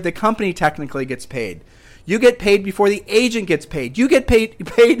before the company technically gets paid. You get paid before the agent gets paid. You get paid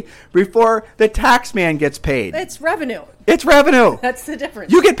before the tax man gets paid. It's revenue. It's revenue. That's the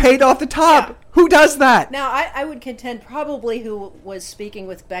difference. You get paid off the top. Yeah. Who does that? Now, I would contend probably who was speaking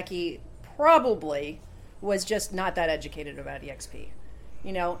with Becky probably was just not that educated about EXP.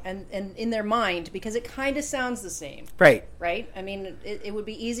 You know, and in their mind, because it kind of sounds the same. Right. Right? I mean, it would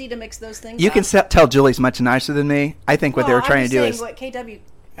be easy to mix those things You up. can tell Julie's much nicer than me. I think what they were trying to do is... what KW,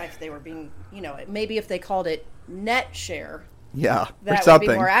 if they were being, you know, maybe if they called it net share, yeah, that or something.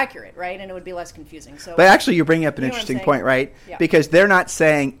 would be more accurate, right? And it would be less confusing. So, but actually, you're bringing up an You know what I'm interesting saying? point, right? Yeah. Because they're not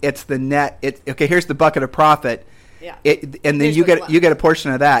saying it's the net. Okay, here's the bucket of profit. Yeah. And then Here's you what's get left. a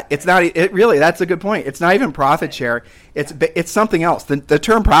portion of that. It's not. It really. That's a good point. It's not even profit share. It's something else. The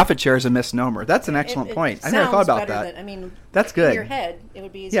term profit share is a misnomer. That's an excellent point. I never thought about that. I mean, That's good. In your head, it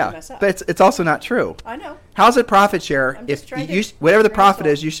would be easy to mess up. but it's also not true. I know. How's it profit share I'm just if trying to you whatever the profit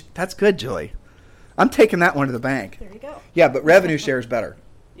brainstorm. is? That's good, Julie. I'm taking that one to the bank. There you go. Yeah, but revenue share is better.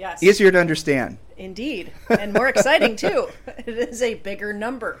 Yes. Easier to understand. Indeed. And more exciting, too. It is a bigger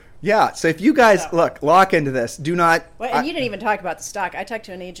number. Yeah, so if you guys, So- look, lock into this. Do not... Well, and you didn't even talk about the stock. I talked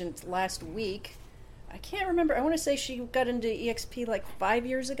to an agent last week. I can't remember. I want to say she got into EXP like 5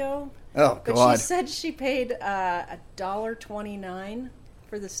 years ago. Oh, But God. she said she paid $1.29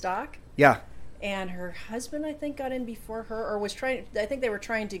 for the stock. Yeah. And her husband, I think, got in before her, or was trying. I think they were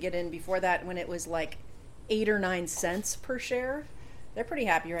trying to get in before that when it was like 8 or 9 cents per share. They're pretty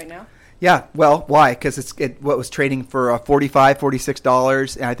happy right now. Yeah, well, why? Because what was trading for $45,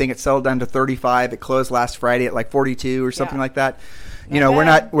 $46, and I think it settled down to $35. It closed last Friday at like $42 or something Yeah. like that. Not You know,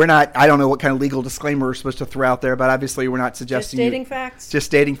 bad. we're not. I don't know what kind of legal disclaimer we're supposed to throw out there, but obviously we're not Just suggesting stating facts. Just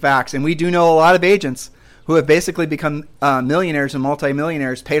stating facts, and we do know a lot of agents who have basically become millionaires and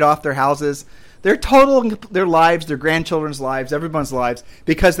multimillionaires, paid off their houses, their lives, their grandchildren's lives, everyone's lives,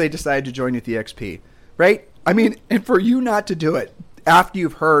 because they decided to join with EXP, right? I mean, and for you not to do it after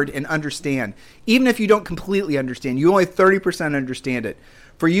you've heard and understand, even if you don't completely understand, you only 30% understand it,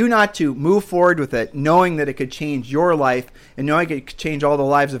 for you not to move forward with it, knowing that it could change your life and knowing it could change all the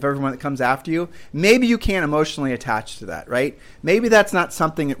lives of everyone that comes after you, maybe you can't emotionally attach to that, right? Maybe that's not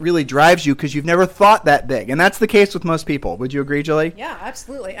something that really drives you because you've never thought that big. And that's the case with most people. Would you agree, Julie? Yeah,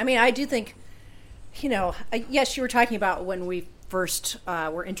 absolutely. I mean, I do think, you know, yes, you were talking about when we first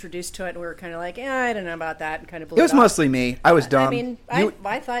were introduced to it, and we were kind of like, I don't know about that, and kind of blew It was off. mostly me. I was dumb. I mean,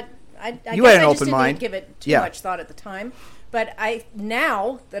 I thought, I you guess had an I open just didn't mind. give it too Yeah. much thought at the time. But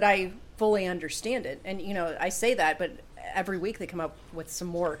now that I fully understand it, and, you know, I say that, but every week they come up with some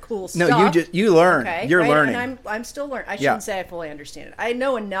more cool stuff. No, you learn. Okay, You're right? learning. And I'm still learning. I Yeah. shouldn't say I fully understand it. I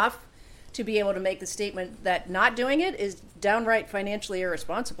know enough to be able to make the statement that not doing it is downright financially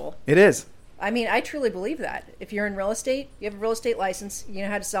irresponsible. It is. I mean, I truly believe that. If you're in real estate, you have a real estate license, you know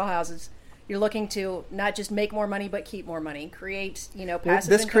how to sell houses. You're looking to not just make more money, but keep more money, create, you know, passive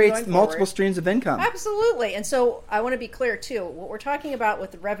This income creates going multiple forward. streams of income. Absolutely. And so I want to be clear, too. What we're talking about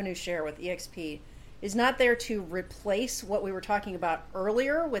with the revenue share with EXP is not there to replace what we were talking about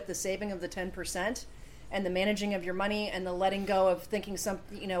earlier with the saving of the 10% and the managing of your money and the letting go of thinking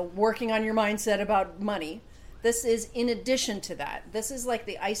working on your mindset about money. This is in addition to that. This is like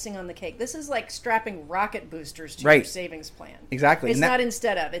the icing on the cake. This is like strapping rocket boosters to your Right. savings plan. Exactly. It's And that- not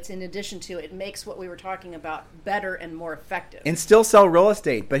instead of. It's in addition to. It makes what we were talking about better and more effective. And still sell real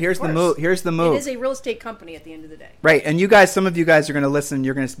estate. But here's the Of move. course. Here's the move. It is a real estate company at the end of the day. Right, and you guys, some of you guys are going to listen.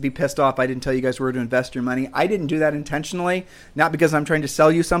 You're going to be pissed off. I didn't tell you guys where to invest your money. I didn't do that intentionally, not because I'm trying to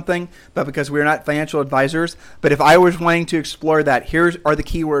sell you something, but because we're not financial advisors. But if I was wanting to explore that, here are the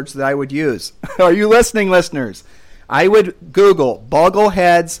keywords that I would use. Are you listening, listeners? I would Google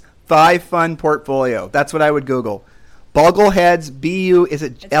Bogleheads 5 Fund Portfolio. That's what I would Google. Bogleheads, B-U, is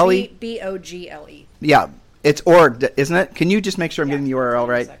it It's L-E? B-O-G-L-E. Yeah, it's org, isn't it? Can you just make sure I'm getting the URL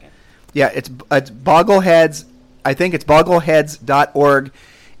right? Yeah, it's Bogleheads. I think it's bogleheads.org,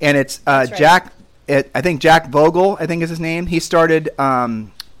 and it's right. Jack. I think Jack Vogel. I think is his name. He started.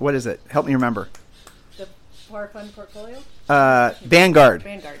 What is it? Help me remember. The Par Fund Portfolio? Vanguard.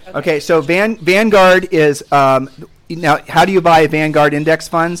 Vanguard. Okay, so Vanguard is now. How do you buy Vanguard index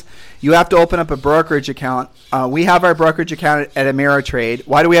funds? You have to open up a brokerage account. We have our brokerage account at Ameritrade.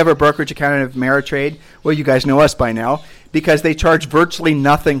 Why do we have our brokerage account at Ameritrade? Well, you guys know us by now. because they charge virtually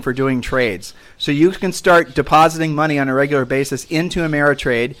nothing for doing trades. So you can start depositing money on a regular basis into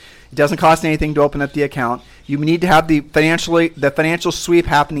Ameritrade. It doesn't cost anything to open up the account. You need to have the financial sweep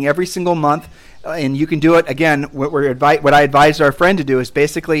happening every single month. And you can do it, again, what I advised our friend to do is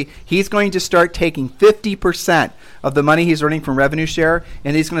basically he's going to start taking 50% of the money he's earning from revenue share,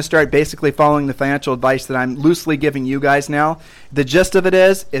 and he's going to start basically following the financial advice that I'm loosely giving you guys now. The gist of it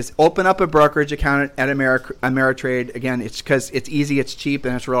is open up a brokerage account at Ameritrade. Again, it's because it's easy, it's cheap,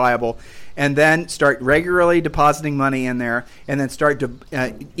 and it's reliable. And then start regularly depositing money in there, and then start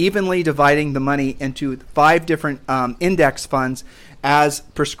evenly dividing the money into 5 different index funds as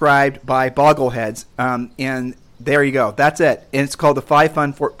prescribed by Boggleheads. And there you go. That's it. And it's called the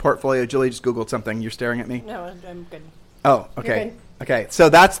 5-Fund Portfolio. Julie just Googled something. You're staring at me? No, I'm good. Oh, okay. Okay, so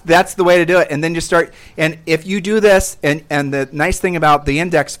that's the way to do it. And then just start, and if you do this, and the nice thing about the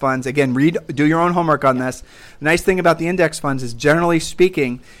index funds, again, do your own homework on this. The nice thing about the index funds is, generally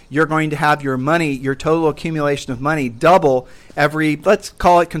speaking, you're going to have your money, your total accumulation of money, double every, let's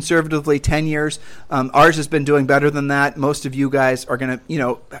call it conservatively, 10 years. Ours has been doing better than that. Most of you guys are going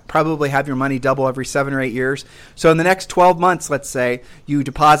to, probably have your money double every 7 or 8 years. So in the next 12 months, let's say, you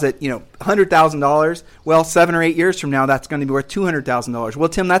deposit, $100,000. Well, 7 or 8 years from now, that's going to be worth $200,000. Well,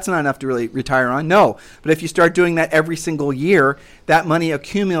 Tim, that's not enough to really retire on. No, but if you start doing that every single year, that money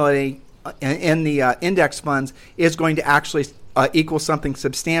accumulating in the index funds is going to actually equal something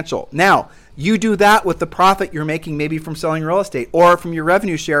substantial. Now, you do that with the profit you're making maybe from selling real estate or from your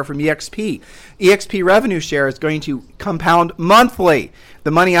revenue share from EXP. EXP revenue share is going to compound monthly.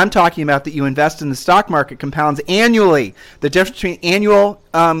 The money I'm talking about that you invest in the stock market compounds annually. The difference between annual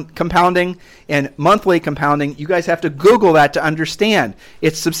compounding and monthly compounding, you guys have to Google that to understand.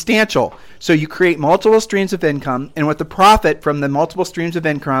 It's substantial. So you create multiple streams of income, and with the profit from the multiple streams of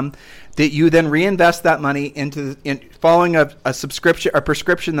income, that you then reinvest that money into following a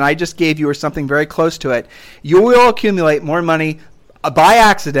prescription that I just gave you or something very close to it, you will accumulate more money by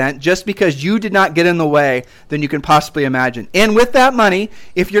accident just because you did not get in the way than you can possibly imagine. And with that money,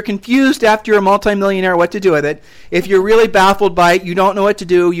 if you're confused after you're a multimillionaire what to do with it, if you're really baffled by it, you don't know what to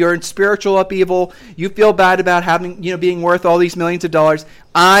do, you're in spiritual upheaval, you feel bad about having, being worth all these millions of dollars,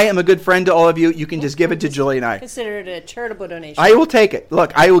 I am a good friend to all of you. You can just give it to Julie and I. Consider it a charitable donation. I will take it.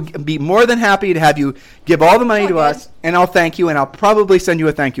 Look, I will be more than happy to have you give all the money to us, and I'll thank you, and I'll probably send you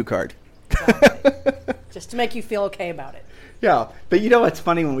a thank you card. Exactly. Just to make you feel okay about it. Yeah, but what's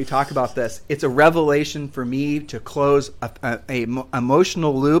funny when we talk about this? It's a revelation for me to close a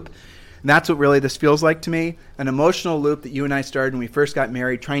emotional loop. And that's what really this feels like to me, an emotional loop that you and I started when we first got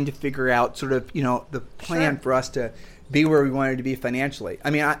married, trying to figure out sort of, the plan for us to be where we wanted to be financially. I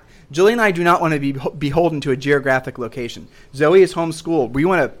mean, Julie and I do not want to be beholden to a geographic location. Zoe is homeschooled. We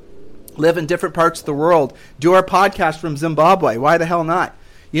want to live in different parts of the world, do our podcast from Zimbabwe. Why the hell not?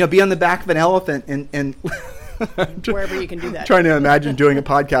 Be on the back of an elephant and wherever you can do that. Trying to imagine doing a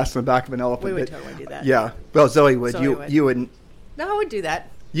podcast on the back of an elephant. We would totally do that. Yeah. Well, Zoe would. Zoe would. You wouldn't. No, I would do that.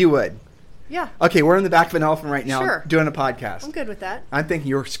 You would. Yeah. Okay, we're in the back of an elephant right now. Sure. Doing a podcast. I'm good with that. I'm thinking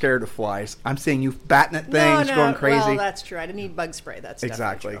you're scared of flies. I'm seeing you batting at things, going crazy. Well, that's true. I didn't need bug spray. That's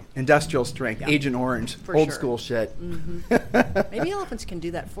exactly true. Industrial strength, Yeah. Agent Orange, For old sure. school shit. Mm-hmm. Maybe elephants can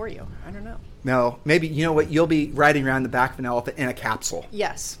do that for you. I don't know. No, maybe you'll be riding around the back of an elephant in a capsule.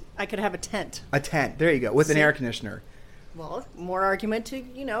 Yes, I could have a tent. A tent. There you go, with an air conditioner. Well, more argument to,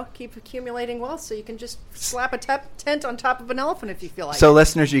 keep accumulating wealth so you can just slap a tent on top of an elephant if you feel like So, it.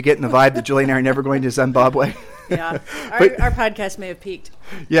 listeners, you getting the vibe that Julie and I are never going to Zimbabwe? Yeah. Our podcast may have peaked.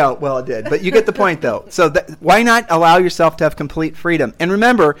 Yeah, well, it did. But you get the point, though. So why not allow yourself to have complete freedom? And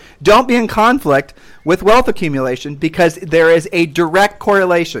remember, don't be in conflict with wealth accumulation, because there is a direct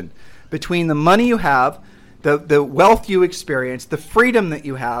correlation between the money you have, the wealth you experience, the freedom that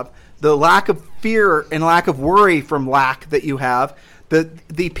you have, the lack of fear and lack of worry from lack that you have,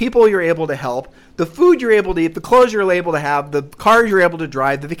 the people you're able to help, the food you're able to eat, the clothes you're able to have, the cars you're able to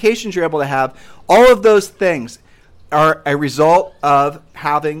drive, the vacations you're able to have, all of those things are a result of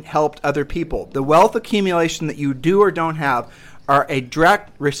having helped other people. The wealth accumulation that you do or don't have are a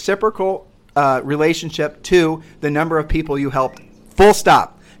direct reciprocal relationship to the number of people you helped. Full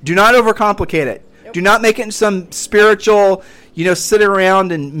stop. Do not overcomplicate it. Nope. Do not make it some spiritual, sit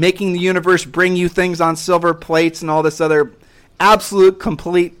around and making the universe bring you things on silver plates and all this other absolute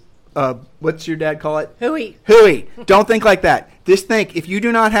complete, what's your dad call it? Hooey. Hooey. Don't think like that. Just think, if you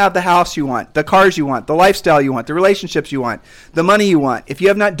do not have the house you want, the cars you want, the lifestyle you want, the relationships you want, the money you want, if you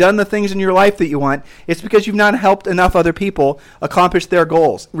have not done the things in your life that you want, it's because you've not helped enough other people accomplish their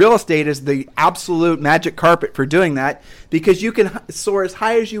goals. Real estate is the absolute magic carpet for doing that, because you can soar as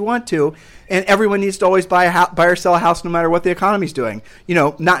high as you want to, and everyone needs to always buy or sell a house no matter what the economy's doing.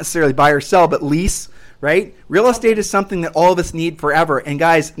 Not necessarily buy or sell, but lease. Right? Real estate is something that all of us need forever. And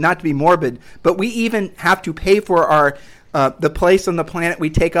guys, not to be morbid, but we even have to pay for our the place on the planet we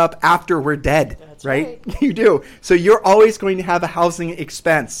take up after we're dead. That's right? You do. So you're always going to have a housing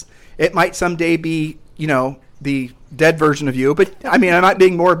expense. It might someday be, the dead version of you. But I mean, I'm not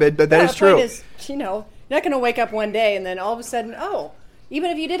being morbid, but that is true. The point is, you're not going to wake up one day and then all of a sudden, even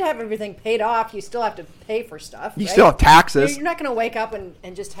if you did have everything paid off, you still have to pay for stuff. You still have taxes. You're not going to wake up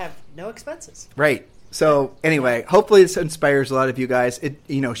and just have no expenses. Right. So anyway, hopefully this inspires a lot of you guys. It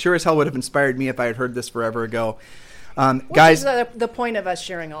sure as hell would have inspired me if I had heard this forever ago. Guys, is the point of us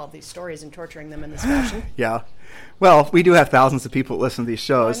sharing all of these stories and torturing them in this fashion. Yeah. Well, we do have thousands of people that listen to these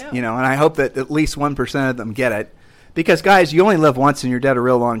shows, I know. and I hope that at least 1% of them get it. Because guys, you only live once and you're dead a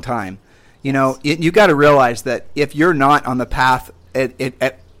real long time. You got to realize that if you're not on the path,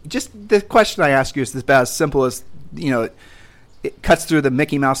 just the question I ask you is about as simple as, it cuts through the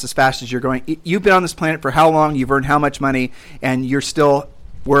Mickey Mouse as fast as you're going. You've been on this planet for how long? You've earned how much money? And you're still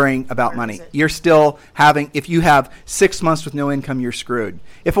worrying about money. You're still if you have 6 months with no income, you're screwed.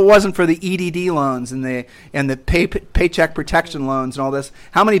 If it wasn't for the EDD loans and the paycheck protection loans and all this,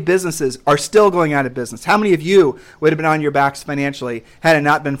 how many businesses are still going out of business? How many of you would have been on your backs financially had it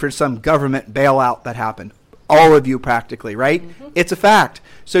not been for some government bailout that happened? All of you practically, right? Mm-hmm. It's a fact.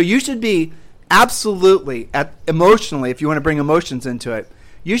 So you should be absolutely, emotionally, if you want to bring emotions into it,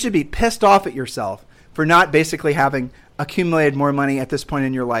 you should be pissed off at yourself for not basically having accumulated more money at this point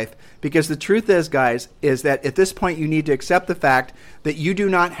in your life. Because the truth is, guys, is that at this point you need to accept the fact that you do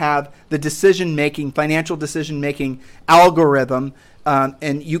not have the financial decision-making algorithm,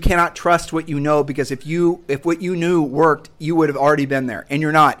 and you cannot trust what you know, because if what you knew worked, you would have already been there, and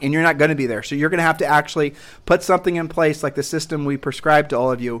you're not going to be there. So you're going to have to actually put something in place like the system we prescribe to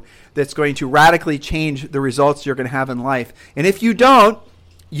all of you that's going to radically change the results you're going to have in life. And if you don't,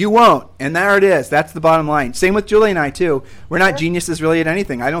 you won't. And there it is. That's the bottom line. Same with Julie and I too. We're not geniuses really at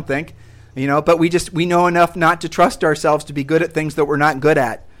anything, I don't think. But we know enough not to trust ourselves to be good at things that we're not good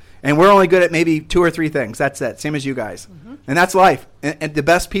at. And we're only good at maybe 2 or 3 things. That's it. Same as you guys. Mm-hmm. And that's life. And the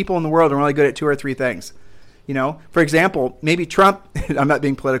best people in the world are only good at 2 or 3 things. For example, maybe Trump, I'm not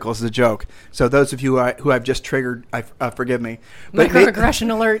being political, this is a joke. So those of you who I've just triggered, forgive me.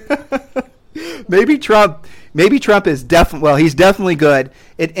 Microaggression alert. Maybe Trump is he's definitely good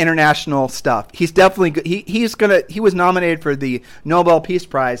at international stuff. He's definitely good. He was nominated for the Nobel Peace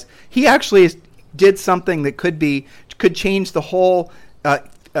Prize. He actually did something that could change the whole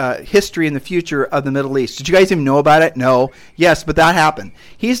history in the future of the Middle East. Did you guys even know about it? No. Yes, but that happened.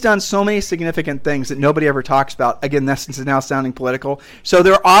 He's done so many significant things that nobody ever talks about. Again, this is now sounding political. So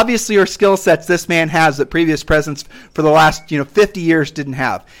there obviously are skill sets this man has that previous presidents for the last 50 years didn't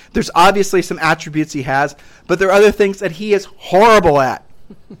have. There's obviously some attributes he has, but there are other things that he is horrible at.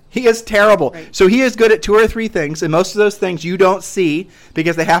 He is terrible. Right. So he is good at 2 or 3 things, and most of those things you don't see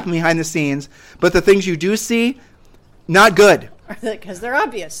because they happen behind the scenes. But the things you do see, not good. Because they're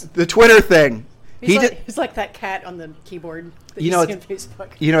obvious. The Twitter thing. He's like that cat on the keyboard that you see on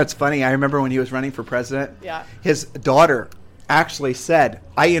Facebook. It's funny. I remember when he was running for president. Yeah. His daughter actually said,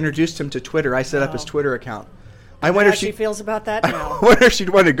 I introduced him to Twitter. I set up his Twitter account. I wonder how she feels about that now. I wonder if she'd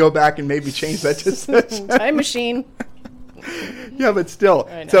want to go back and maybe change that to such. Time machine. Yeah, but still.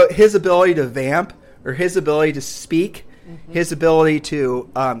 So his ability to vamp, or his ability to speak, his ability to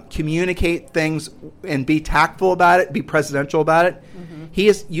communicate things and be tactful about it, be presidential about it. Mm-hmm. He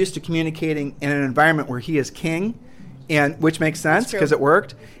is used to communicating in an environment where he is king, and which makes sense because it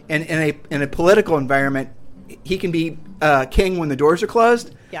worked. And in a political environment, he can be king when the doors are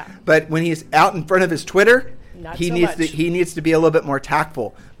closed. Yeah. But when he's out in front of his Twitter, he needs to be a little bit more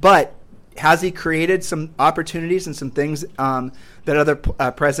tactful. But has he created some opportunities and some things that other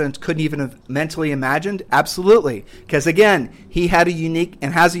presidents couldn't even have mentally imagined? Absolutely. Because, again, he had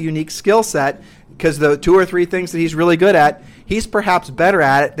has a unique skill set, because the 2 or 3 things that he's really good at, he's perhaps better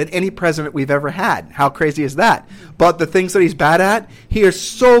at it than any president we've ever had. How crazy is that? But the things that he's bad at, he is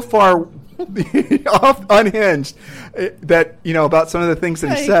so far unhinged that, about some of the things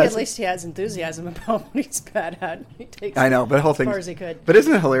that he says. At least he has enthusiasm about what he's bad at. He takes I know, but the whole thing as far as he could. But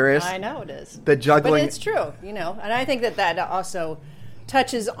isn't it hilarious? I know it is. The juggling. But it's true, and I think that also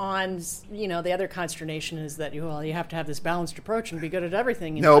touches on, the other consternation is that you have to have this balanced approach and be good at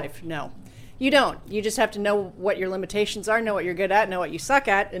everything in life. No. You don't. You just have to know what your limitations are, know what you're good at, know what you suck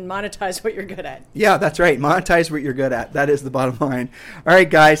at, and monetize what you're good at. Yeah, that's right. Monetize what you're good at. That is the bottom line. All right,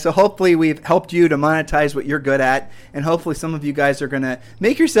 guys. So hopefully we've helped you to monetize what you're good at. And hopefully some of you guys are going to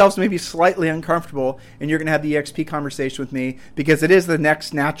make yourselves maybe slightly uncomfortable. And you're going to have the EXP conversation with me because it is the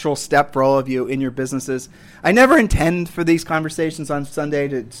next natural step for all of you in your businesses. I never intend for these conversations on Sunday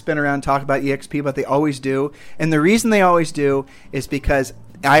to spin around and talk about EXP, but they always do. And the reason they always do is because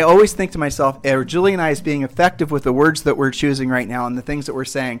I always think to myself, are Julie and I is being effective with the words that we're choosing right now and the things that we're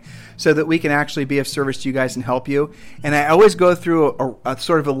saying so that we can actually be of service to you guys and help you. And I always go through a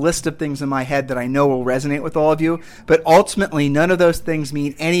sort of a list of things in my head that I know will resonate with all of you. But ultimately, none of those things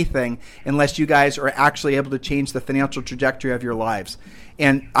mean anything unless you guys are actually able to change the financial trajectory of your lives.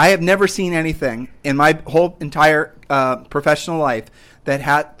 And I have never seen anything in my whole entire professional life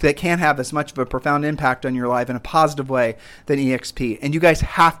that can have as much of a profound impact on your life in a positive way than EXP. And you guys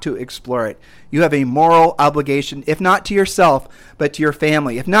have to explore it. You have a moral obligation, if not to yourself, but to your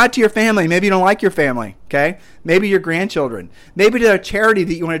family. If not to your family, maybe you don't like your family, okay? Maybe your grandchildren. Maybe to a charity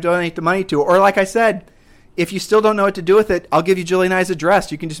that you want to donate the money to. Or like I said, if you still don't know what to do with it, I'll give you Julie and I's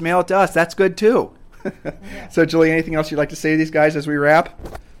address. You can just mail it to us. That's good too. Yeah. So Julie, anything else you'd like to say to these guys as we wrap?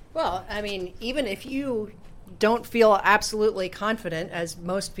 Well, I mean, even if you don't feel absolutely confident, as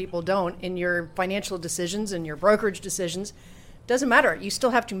most people don't, in your financial decisions and your brokerage decisions, doesn't matter. You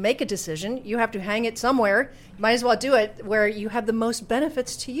still have to make a decision. You have to hang it somewhere. You might as well do it where you have the most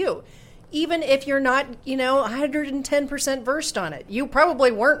benefits to you. Even if you're not, 110% versed on it. You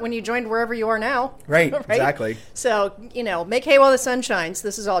probably weren't when you joined wherever you are now. Right? Exactly. So, make hay while the sun shines.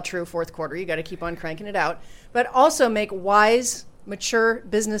 This is all true fourth quarter. You got to keep on cranking it out. But also make wise, mature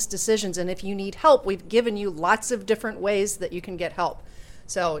business decisions. And if you need help, we've given you lots of different ways that you can get help.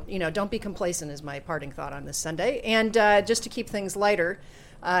 So, don't be complacent is my parting thought on this Sunday. And just to keep things lighter,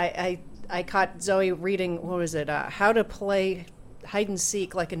 I caught Zoe reading, what was it, How to Play Hide and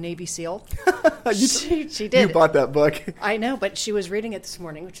Seek Like a Navy SEAL. She did. You bought that book. I know, but she was reading it this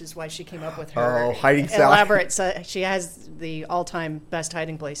morning, which is why she came up with her hiding elaborate. She has the all-time best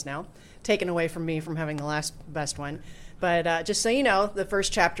hiding place now, taken away from me from having the last best one. But just so you know, the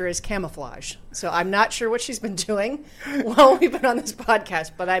first chapter is camouflage. So I'm not sure what she's been doing while we've been on this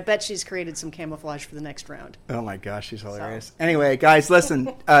podcast, but I bet she's created some camouflage for the next round. Oh, my gosh, she's hilarious. So. Anyway, guys,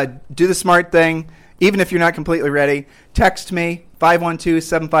 listen, do the smart thing. Even if you're not completely ready, text me,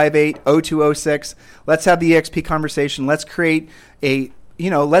 512-758-0206. Let's have the EXP conversation. Let's create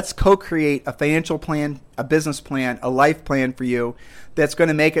let's co-create a financial plan, a business plan, a life plan for you that's going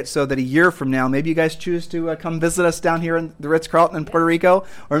to make it so that a year from now, maybe you guys choose to come visit us down here in the Ritz-Carlton in Puerto Rico,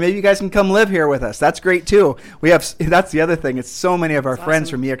 or maybe you guys can come live here with us. That's great too. That's the other thing. It's so many of our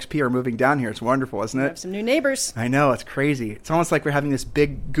friends from EXP are moving down here. It's wonderful, isn't it? We have some new neighbors. I know. It's crazy. It's almost like we're having this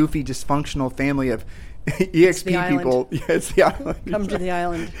big, goofy, dysfunctional family of EXP people. Yeah, it's the island. Come to the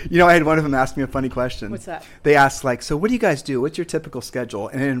island. I had one of them ask me a funny question. What's that? They asked, so what do you guys do? What's your typical schedule?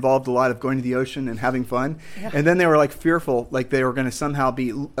 And it involved a lot of going to the ocean and having fun. Yeah. And then they were fearful, they were going to somehow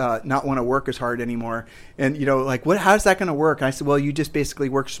be not want to work as hard anymore. And, how's that going to work? And I said, well, you just basically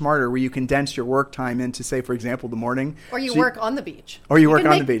work smarter where you condense your work time into, say, for example, the morning. Or you work on the beach. Or you work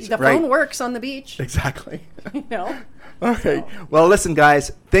on the beach. The phone works on the beach. Exactly. All right. Well, listen,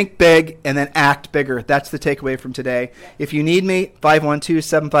 guys, think big and then act bigger. That's the takeaway from today. Yeah. If you need me,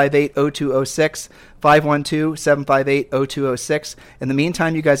 512-758-0206, 512-758-0206. In the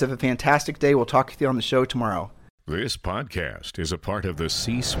meantime, you guys have a fantastic day. We'll talk with you on the show tomorrow. This podcast is a part of the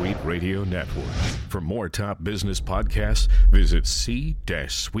C-Suite Radio Network. For more top business podcasts, visit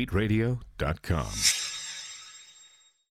c-suiteradio.com.